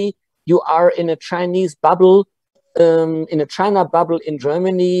finally you are in a Chinese bubble, in a China bubble in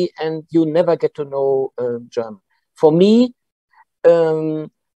Germany, and you never get to know German. For me,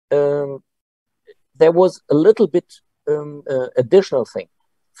 there was a little bit additional thing.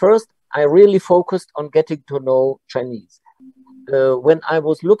 First, I really focused on getting to know Chinese. When I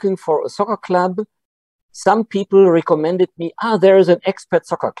was looking for a soccer club, some people recommended me, there is an expat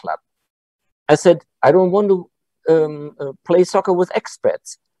soccer club. I said, I don't want to play soccer with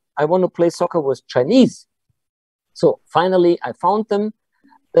expats. I want to play soccer with Chinese. So finally I found them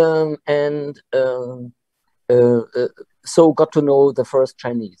and so got to know the first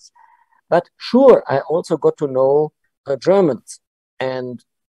Chinese. But sure, I also got to know Germans. And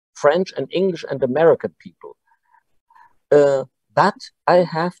French and English and American people. But I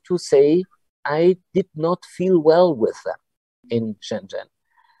have to say, I did not feel well with them in Shenzhen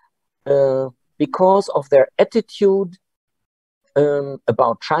because of their attitude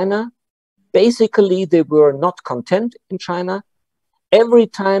about China. Basically, they were not content in China. Every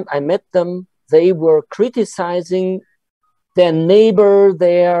time I met them, they were criticizing their neighbor,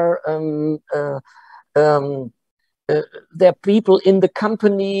 their people in the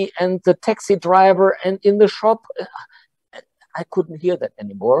company and the taxi driver and in the shop. I couldn't hear that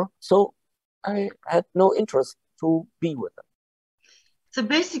anymore. So I had no interest to be with them. So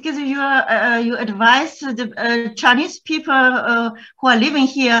basically, you advise the Chinese people who are living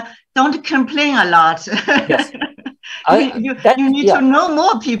here don't complain a lot. Yes. you need to know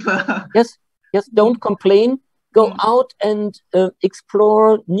more people. Yes, don't complain. Go out and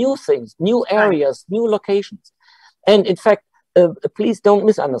explore new things, new areas, new locations. And in fact, please don't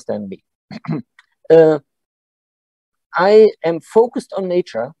misunderstand me. I am focused on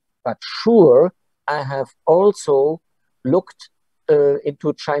nature, but sure, I have also looked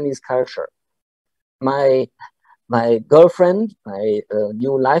into Chinese culture. My girlfriend, my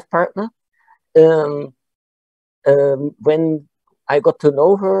new life partner, when I got to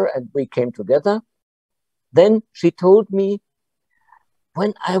know her and we came together, then she told me,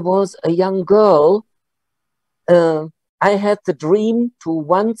 when I was a young girl, I had the dream to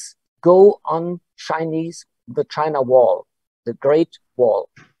once go on the China Wall, the Great Wall.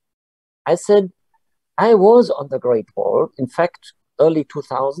 I said, I was on the Great Wall, in fact, early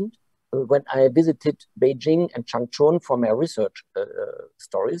 2000, when I visited Beijing and Changchun for my research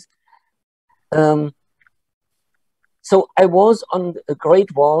stories. So I was on the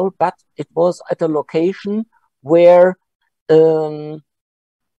Great Wall, but it was at a location where too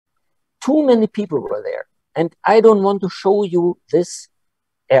many people were there. And I don't want to show you this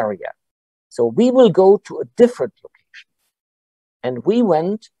area. So we will go to a different location. And we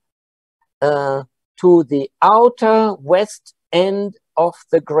went to the outer west end of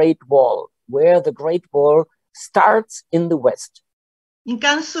the Great Wall, where the Great Wall starts in the west. In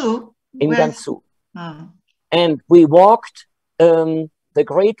Gansu? In Gansu. And we walked the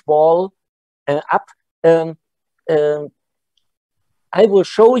Great Wall up. I will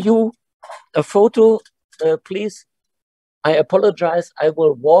show you a photo, please. I apologize. I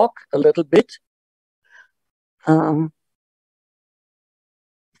will walk a little bit.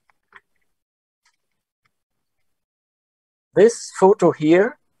 This photo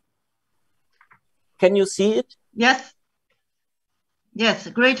here, can you see it? Yes. Yes,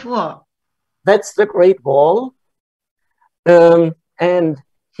 Great Wall. That's the Great Wall. And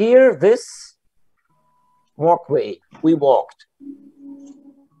here, this walkway, we walked.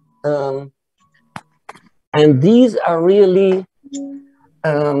 And these are really,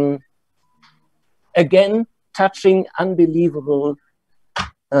 again, touching, unbelievable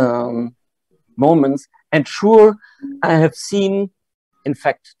moments. And sure, I have seen, in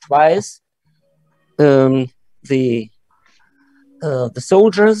fact, twice, the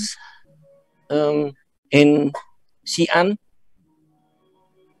soldiers in Xi'an.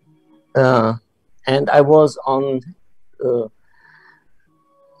 And I was on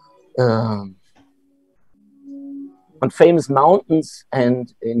famous mountains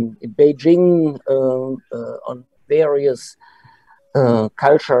and in Beijing on various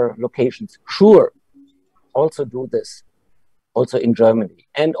culture locations. Sure, also do this, also in Germany,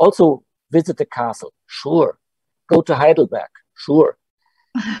 and also visit the castle. Sure, go to Heidelberg. Sure.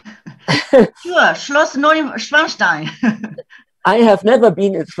 Sure, Schloss Neuschwanstein. I have never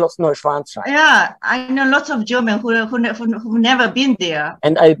been in Schloss Neuschwanstein. Yeah, I know lots of Germans who've never been there.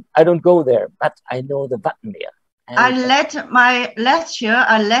 And I don't go there, but I know the Wattenmeer. Last year,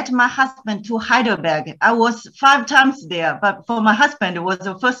 I led my husband to Heidelberg. I was 5 times there, but for my husband, it was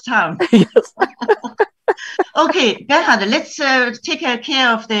the first time. Yes. Okay, Bernhard, let's take care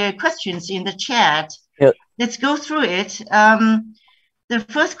of the questions in the chat. Yeah. Let's go through it. The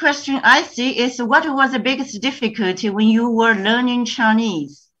first question I see is, what was the biggest difficulty when you were learning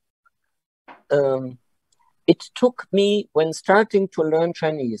Chinese? It took me, when starting to learn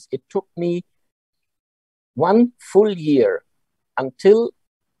Chinese, it took me 1 full year until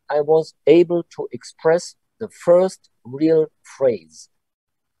I was able to express the first real phrase.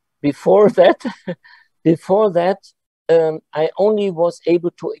 Before that, I only was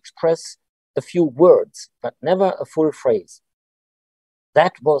able to express a few words, but never a full phrase.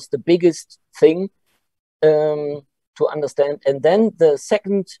 That was the biggest thing to understand. And then the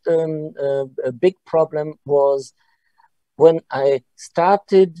second big problem was when I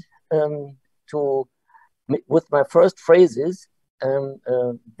started with my first phrases,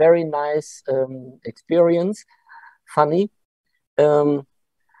 a very nice experience, funny.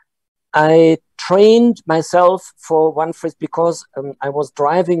 I trained myself for one first because I was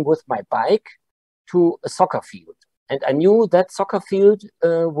driving with my bike to a soccer field. And I knew that soccer field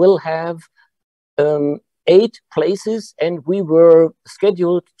will have 8 places, and we were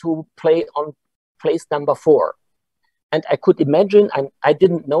scheduled to play on place number 4. And I could imagine, I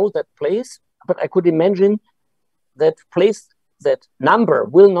didn't know that place, but I could imagine that place, that number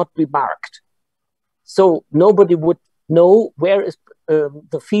will not be marked. So nobody would know where is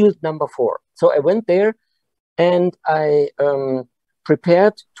the field number 4. So I went there and I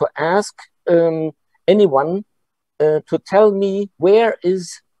prepared to ask anyone to tell me where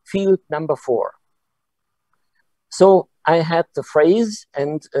is field number 4. So I had the phrase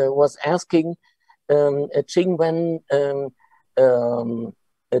and was asking Ching Wen Zhou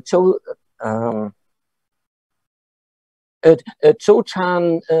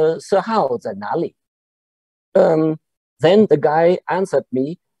Chan Se Hao 在哪里? Then the guy answered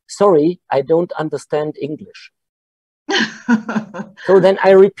me, sorry, I don't understand English. So then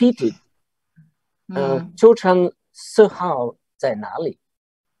I repeated, Zhou Chan Se Hao 在哪里?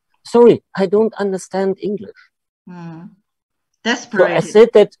 Sorry, I don't understand English. Desperate. So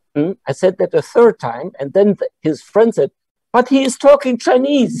I said that a third time, and then his friend said, but he is talking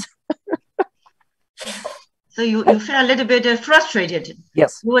Chinese. So you felt a little bit frustrated.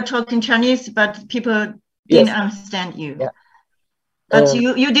 Yes. You were talking Chinese, but people didn't understand you. Yeah. But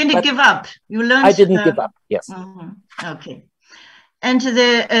you didn't give up. You learned. I didn't give up, yes. Okay. And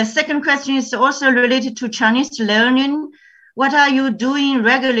the second question is also related to Chinese learning. What are you doing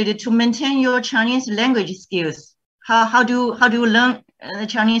regularly to maintain your Chinese language skills? How do you learn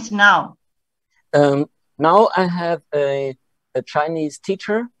Chinese now? Now I have a Chinese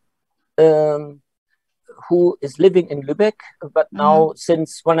teacher who is living in Lübeck, but now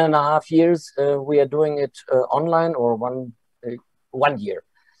since 1.5 years we are doing it online, or one year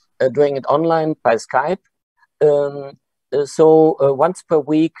doing it online by Skype. So once per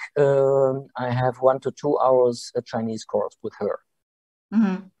week I have 1 to 2 hours a Chinese course with her.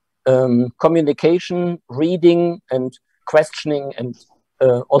 Communication, reading, and questioning, and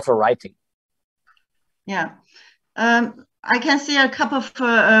also writing. Yeah, I can see a couple of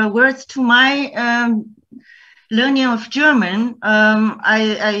words to my learning of German.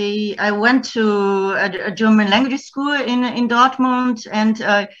 I went to a German language school in Dortmund, and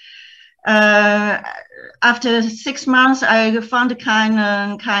after 6 months, I found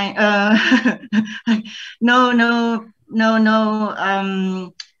no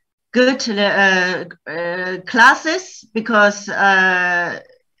good classes, because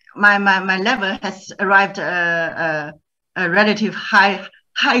my level has arrived a relative high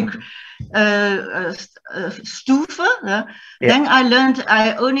Stufe. Then I learned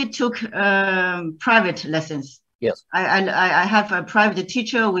I only took private lessons. Yes. I have a private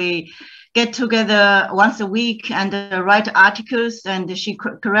teacher. We get together once a week and write articles, and she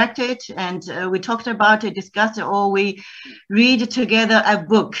corrected, and we talked about it, discussed it, or we read together a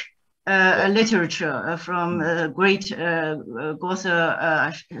book, a literature from great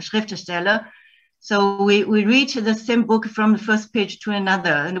große Schriftsteller. So we read the same book from the first page to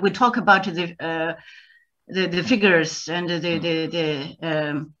another, and we talk about the figures and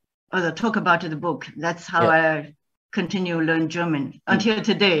or talk about the book. That's how I continue to learn German until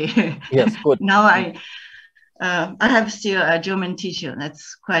today. Yes, good. Now I have still a German teacher.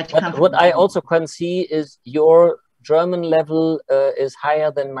 That's quite comfortable. What I also can see is your German level is higher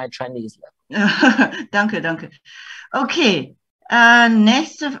than my Chinese level. Danke. Okay.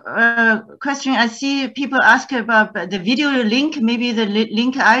 Next question. I see people ask about the video link. Maybe the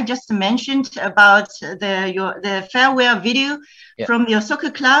link I just mentioned about the farewell video from your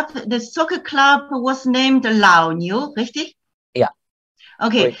soccer club. The soccer club was named 老牛, richtig? Yeah.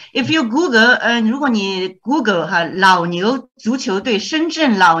 Okay. Great. If you Google, 如果你 Google 老牛足球队，深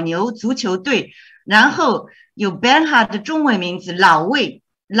圳老牛足球队，然后有 Bernhard 的中文名字老魏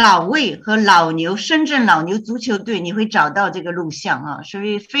和老牛，深圳老牛足球队，你会找到这个录像啊，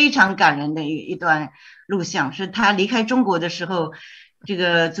是非常感人的一段录像，是他离开中国的时候，这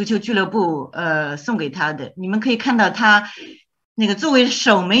个足球俱乐部送给他的。你们可以看到他那个作为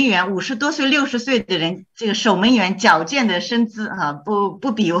守门员，50多岁、60岁的人，这个守门员矫健的身姿啊，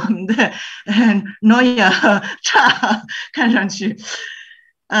不比我们的诺伊尔差，看上去。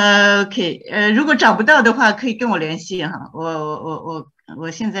OK， 如果找不到的话，可以跟我联系哈，我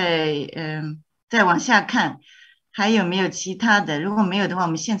现在再往下看，还有没有其他的？如果没有的话，我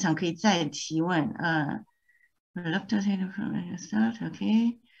们现场可以再提问。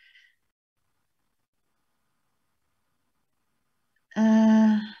OK。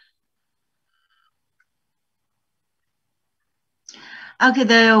Okay,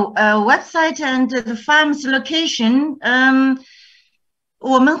 the website and the farm's location.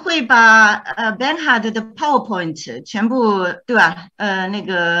 我们会把Bernhard 的 PowerPoint 全部对吧？那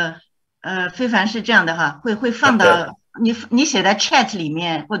个非凡是这样的哈，会放到你写在 chat 里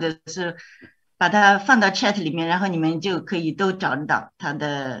面，或者是把它放到 chat 里面，然后你们就可以都找得到他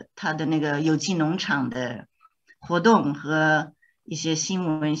的那个有机农场的活动和一些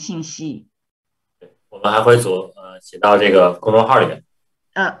新闻信息。我们还会写到这个公众号里面。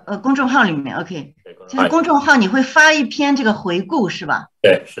公众号里面 ，OK， 就是公众号你会发一篇这个回顾是吧？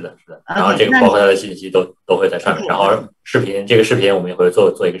对，是的，是的。然后这个包括它的信息都会在上面。然后这个视频我们也会做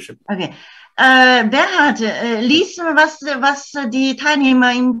一个视频。OK， Bernhard, lies was die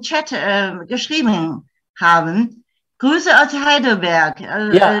Teilnehmer im Chat geschrieben haben. Grüße aus Heidelberg.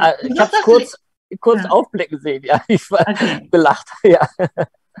 Ja, ich habe es kurz aufblicken sehen. Ja, ich war gelacht. Ja.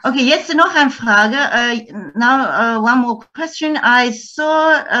 Okay, jetzt noch eine Frage. Now, one more question. I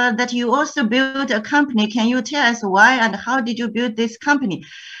saw that you also built a company. Can you tell us why and how did you build this company?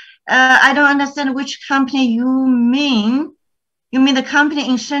 I don't understand which company you mean. You mean the company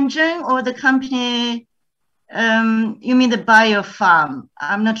in Shenzhen or the company, you mean the bio farm?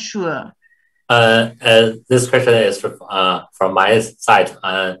 I'm not sure. This question is from my side.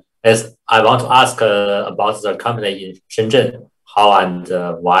 As I want to ask about the company in Shenzhen. How and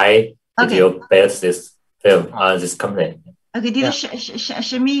why did you build this company? Okay, diese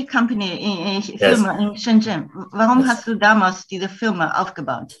Chemie Company in Firma in Shenzhen. Warum hast du damals diese Firma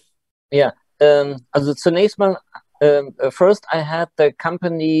aufgebaut? Ja, also zunächst mal, first I had the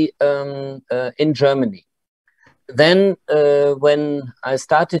company in Germany. Then when I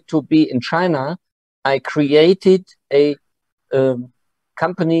started to be in China, I created a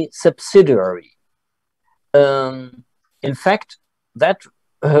company subsidiary. In fact, that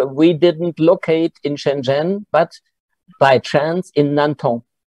we didn't locate in Shenzhen, but by chance in Nantong.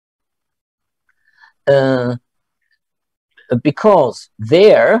 Because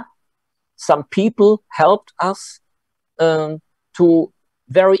there, some people helped us to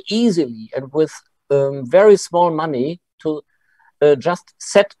very easily and with very small money to just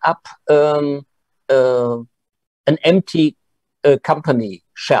set up an empty company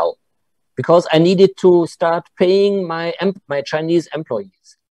shell. Because I needed to start paying my Chinese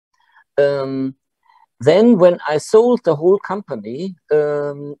employees. Then when I sold the whole company,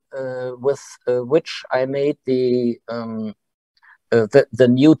 with which I made the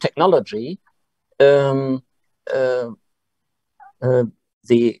new technology, the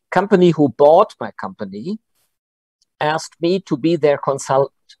company who bought my company asked me to be their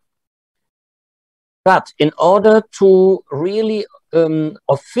consultant. But in order to really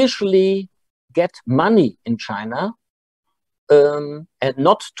officially get money in China and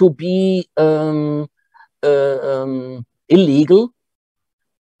not to be illegal,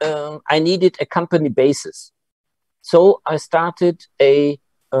 I needed a company basis. So I started a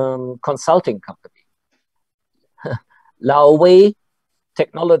consulting company, Laowei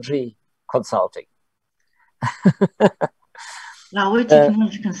Technology Consulting. Laowei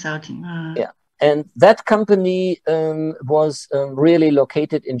Technology Consulting. Yeah. And that company was really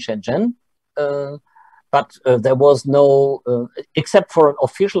located in Shenzhen, but there was no, except for an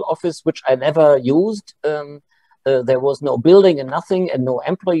official office, which I never used, there was no building and nothing and no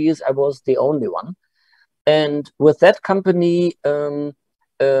employees. I was the only one. And with that company,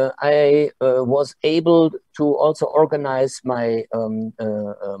 I was able to also organize my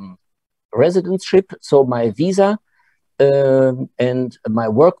residentship, so my visa, and my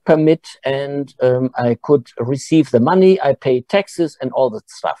work permit, and I could receive the money, I paid taxes and all that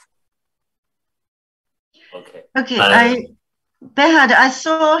stuff. Okay, Bernhard, I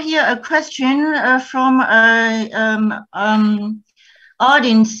saw here a question from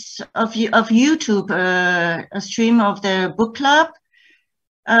audience of YouTube, a stream of the book club.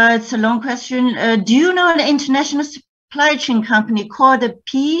 It's a long question. Do you know an international supply chain company called the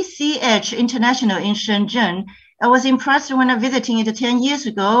PCH International in Shenzhen? I was impressed when I visited it 10 years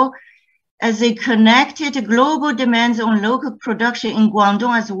ago, as they connected global demands on local production in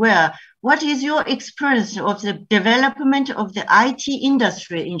Guangdong as well. What is your experience of the development of the IT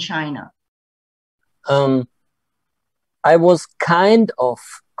industry in China? I was kind of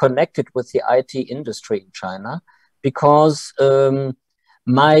connected with the IT industry in China because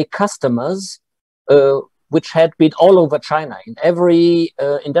my customers, which had been all over China, in every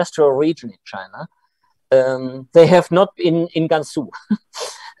industrial region in China, they have not been in Gansu.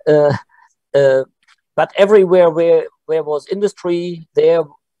 But everywhere where was industry, there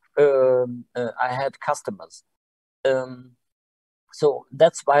I had customers. So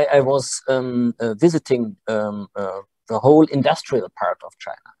that's why I was visiting the whole industrial part of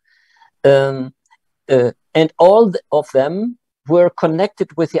China. And all of them were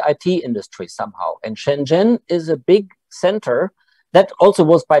connected with the IT industry somehow. And Shenzhen is a big center. That also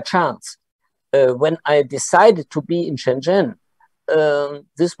was by chance. When I decided to be in Shenzhen,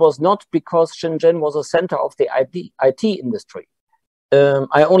 this was not because Shenzhen was a center of the IT industry.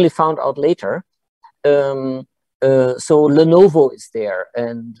 I only found out later. So Lenovo is there,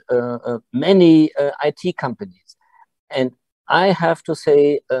 and many IT companies. And I have to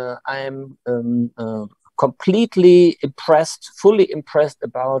say, I'm completely impressed, fully impressed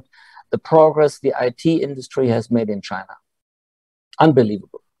about the progress the IT industry has made in China.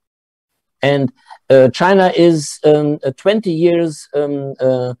 Unbelievable. And China is 20 years in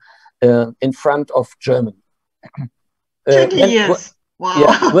front of Germany. 20 years.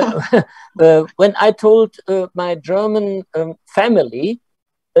 Wow. Yeah, when I told my German family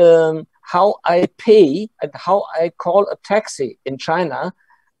how I pay and how I call a taxi in China,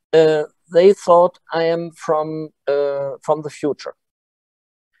 they thought I am from the future,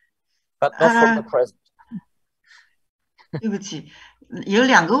 but not from the present. 对不起，有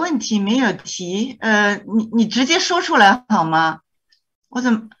2个问题没有提，你直接说出来好吗？我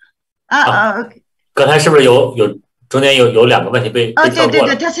怎么刚才是不是有中间有2个问题被跳过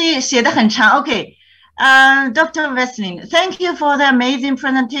了？对，他是写的很长。OK， Dr. Wessling, thank you for the amazing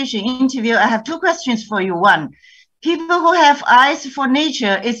presentation interview. I have 2 questions for you. One, people who have eyes for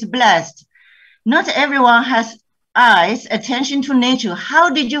nature is blessed. Not everyone has eyes, attention to nature. How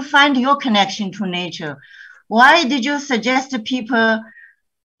did you find your connection to nature? Why did you suggest people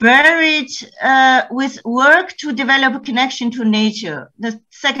bury it with work to develop a connection to nature? The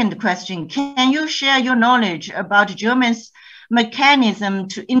second question, can you share your knowledge about Germany's mechanism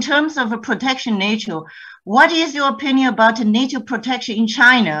in terms of protection nature? What is your opinion about nature protection in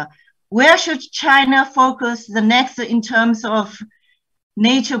China? Where should China focus the next in terms of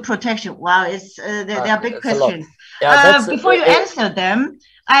nature protection? Wow, they are big questions. Yeah, before you answer them,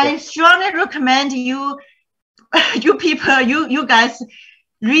 I strongly recommend you people, you guys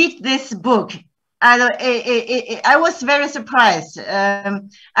read this book. I was very surprised.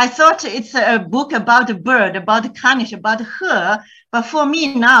 I thought it's a book about a bird, about Kanish, about her. But for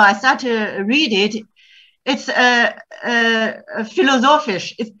me now, I started to read it. It's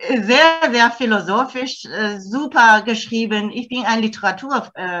philosophisch. Sehr philosophisch, super geschrieben. Ich bin ein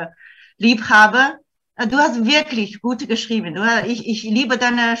Literaturliebhaber. Du hast wirklich gut geschrieben. Ich liebe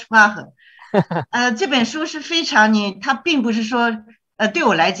deine Sprache. 这本书是非常它并不是说对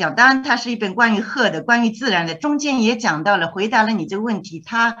我来讲，当然它是一本关于鹤的，关于自然的，中间也讲到了，回答了你这个问题，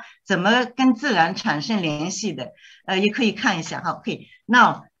它怎么跟自然产生联系的，也可以看一下。好，可以。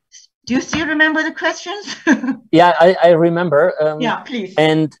Now, do you still remember the questions? Yeah, I remember. Yeah, please.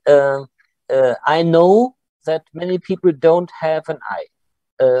 And I know that many people don't have an eye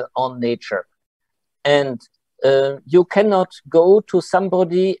on nature, and you cannot go to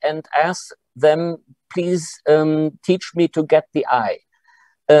somebody and ask them, please teach me to get the eye.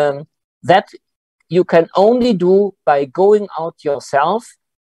 That you can only do by going out yourself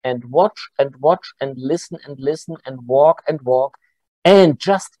and watch and watch and listen and walk and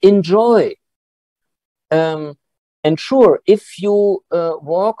just enjoy. And sure, if you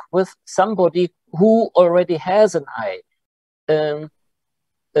walk with somebody who already has an eye,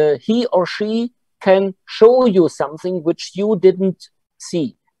 he or she can show you something which you didn't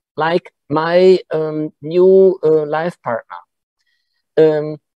see, like my new life partner.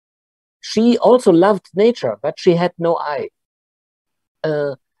 She also loved nature, but she had no eye.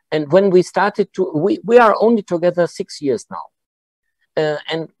 And when we started we are only together 6 years now.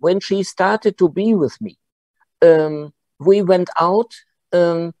 And when she started to be with me, we went out,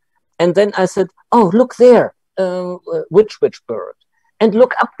 and then I said, oh, look there, which bird, and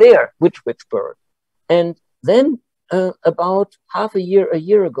look up there, which bird. And then about half a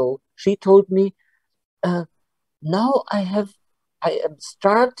year ago, she told me, now I am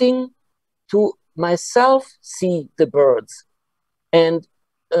starting to myself see the birds, and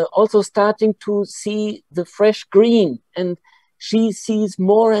also starting to see the fresh green, and she sees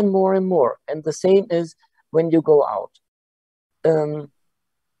more and more and more. And the same is when you go out.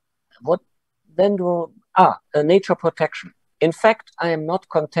 What then do nature protection? In fact, I am not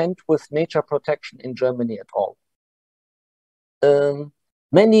content with nature protection in Germany at all.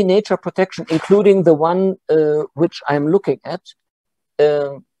 Many nature protection, including the one which I'm looking at,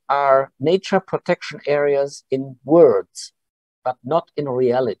 are nature protection areas in words, but not in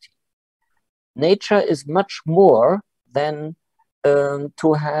reality. Nature is much more than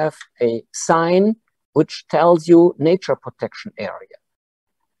to have a sign which tells you nature protection area.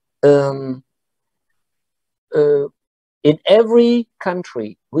 In every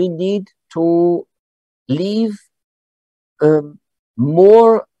country, we need to leave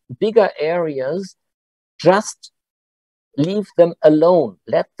more bigger areas, just leave them alone,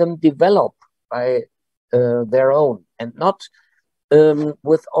 let them develop by their own, and not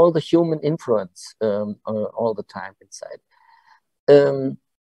with all the human influence all the time inside.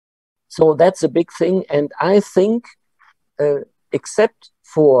 So that's a big thing. And I think, except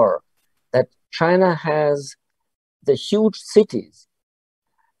for that China has the huge cities,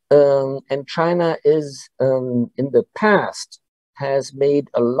 and China is, in the past, has made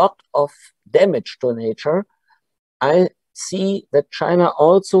a lot of damage to nature, I see that China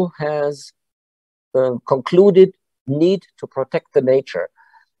also has concluded need to protect the nature.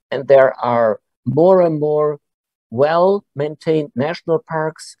 And there are more and more well-maintained national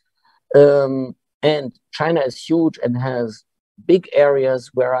parks, and China is huge and has big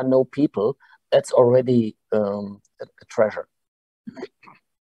areas where are no people. That's already a treasure.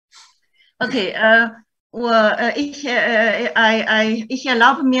 Okay, ich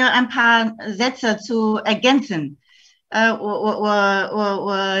erlaube mir ein paar Sätze zu ergänzen.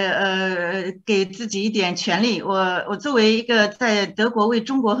 我给自己一点权利。我作为一个在德国为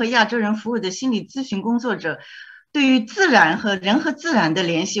中国和亚洲人服务的心理咨询工作者，对于自然和人和自然的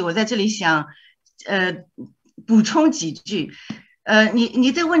联系，我在这里想补充几句。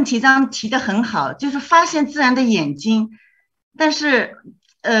你这个问题上提得很好，就是发现自然的眼睛，但是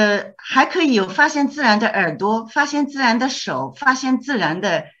还可以有发现自然的耳朵，发现自然的手，发现自然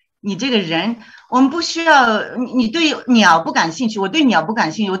的你这个人。我们不需要你对鸟不感兴趣，我对鸟不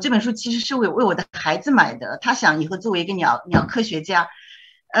感兴趣。我这本书其实是为我的孩子买的，他想以后作为一个鸟科学家。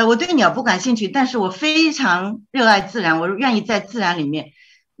我对鸟不感兴趣，但是我非常热爱自然，我愿意在自然里面。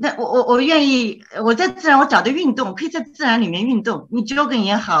那我愿意，我在自然我找的运动，可以在自然里面运动。你 jogging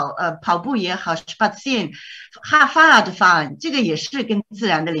也好，跑步也好 ，spazieren， Fahrradfahren， 这个也是跟自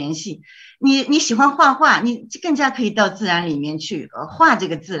然的联系。你喜欢画画，你更加可以到自然里面去画这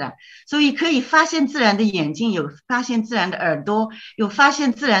个自然，所以可以发现自然的眼睛，有发现自然的耳朵，有发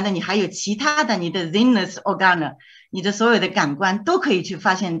现自然的，你还有其他的你的 Sinnes Organe， 你的所有的感官都可以去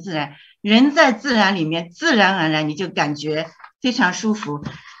发现自然。人在自然里面，自然而然你就感觉非常舒服。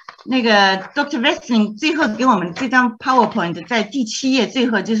那个 Dr. Wessling 最后给我们这张 PowerPoint 在第7页最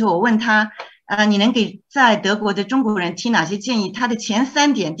后，就是我问他，你能给在德国的中国人提哪些建议？他的前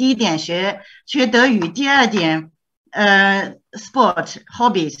3点，第1点学德语，第2点sport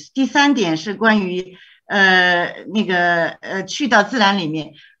hobbies， 第3点是关于去到自然里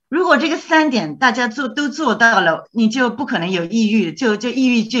面。如果这个3点大家都做到了，你就不可能有抑郁，就抑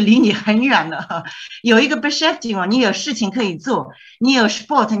郁就离你很远了。有一个 beschäftigung， 你有事情可以做，你有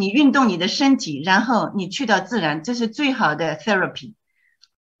sport， 你运动你的身体，然后你去到自然，这是最好的 therapy。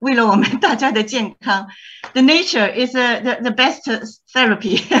为了我们大家的健康 ，the nature is the best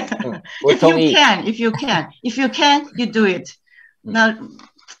therapy. If you can, you do it. 那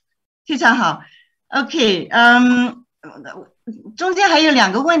非常好。OK， 中间还有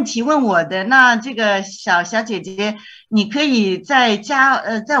2个问题问我的，那这个小姐姐，你可以在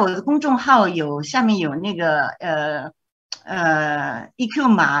我的公众号下面有那个EQ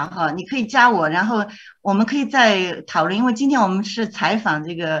码哈，你可以加我，然后我们可以再讨论，因为今天我们是采访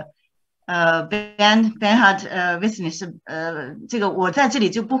这个Bernhard Wessling 是这个我在这里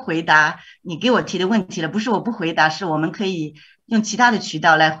就不回答你给我提的问题了，不是我不回答，是我们可以用其他的渠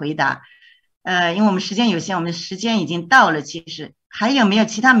道来回答。因为我们时间有限，我们的时间已经到了。其实还有没有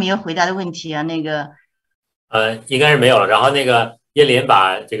其他没有回答的问题啊？那个应该是没有了。然后那个叶林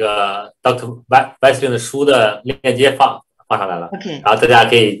把这个 Dr. Wessling 的书的链接放上来了。OK， 然后大家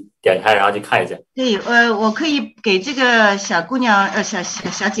可以点开，然后去看一下。可以，我可以给这个小姑娘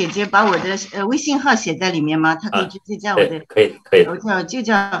小姐姐把我的微信号写在里面吗？她可以直接加我的。可以。我就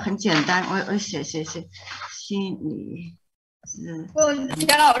叫很简单，我写心理。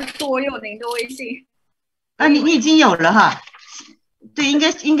田老师，我有您的微信啊，你已经有了哈？对，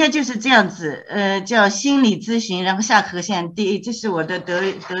应该就是这样子，叫心理咨询，然后下划线 D， 这是我的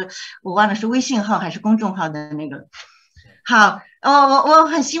我忘了是微信号还是公众号的那个。好，我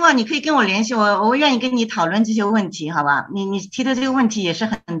很希望你可以跟我联系，我愿意跟你讨论这些问题，好吧？你提的这个问题也是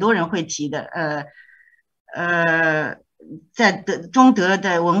很多人会提的，在中德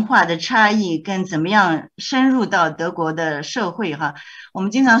的文化的差异跟怎么样深入到德国的社会哈，我们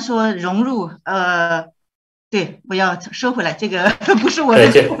经常说融入，对，我要收回来，这个不是我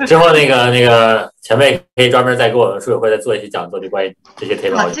的。对，之后那个前辈可以专门再给我们书友会再做一些讲座，就关于这些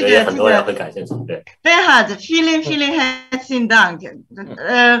tema， 我觉得也很多人会感兴趣。对 ，Bernhard，vielen herzlichen Dank。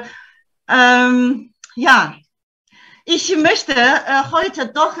Ja, ich möchte heute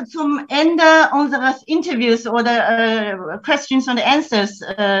doch zum Ende unseres Interviews oder Questions and Answers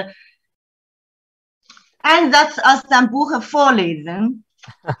einen Satz aus deinem Buch vorlesen.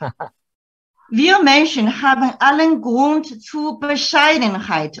 Wir Menschen haben allen Grund zur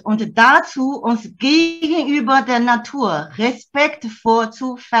Bescheidenheit und dazu, uns gegenüber der Natur respektvoll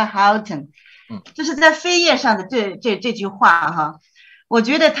zu verhalten. 这是在扉页上的这句话哈，我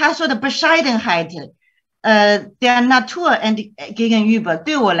觉得他说的 Bescheidenheit， der Natur gegenüber，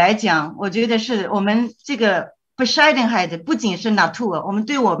 对我来讲，我觉得是我们这个 Bescheidenheit 不仅是 Natur， 我们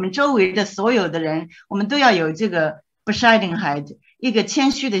对我们周围的所有的人，我们都要有这个 Bescheidenheit。一个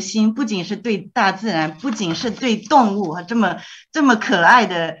谦虚的心，不仅是对大自然，不仅是对动物，这么可爱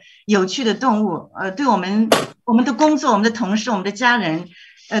的、有趣的动物，对我们的工作、我们的同事、我们的家人，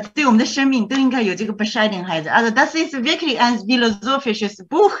对我们的生命都应该有这个 Bescheidenheit。Also das ist wirklich ein philosophisches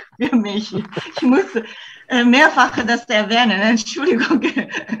Buch für mich. Ich muss mehrfach das erwähnen. Entschuldigung.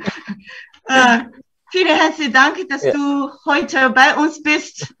 Vielen herzlichen Dank, dass du heute bei uns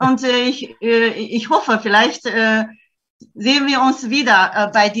bist und ich hoffe, vielleicht sehen wir uns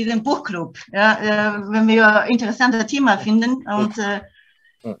wieder bei diesem Buchclub, wenn wir interessante Themen finden und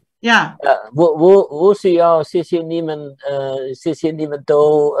我需要谢谢你们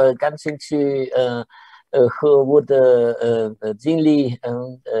都感兴趣和我的经历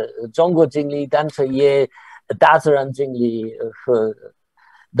中国经历，但是也大自然经历和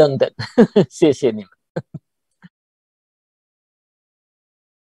等等，谢谢你们。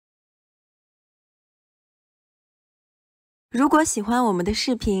如果喜欢我们的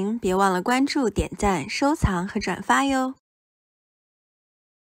视频，别忘了关注、点赞、收藏和转发哟。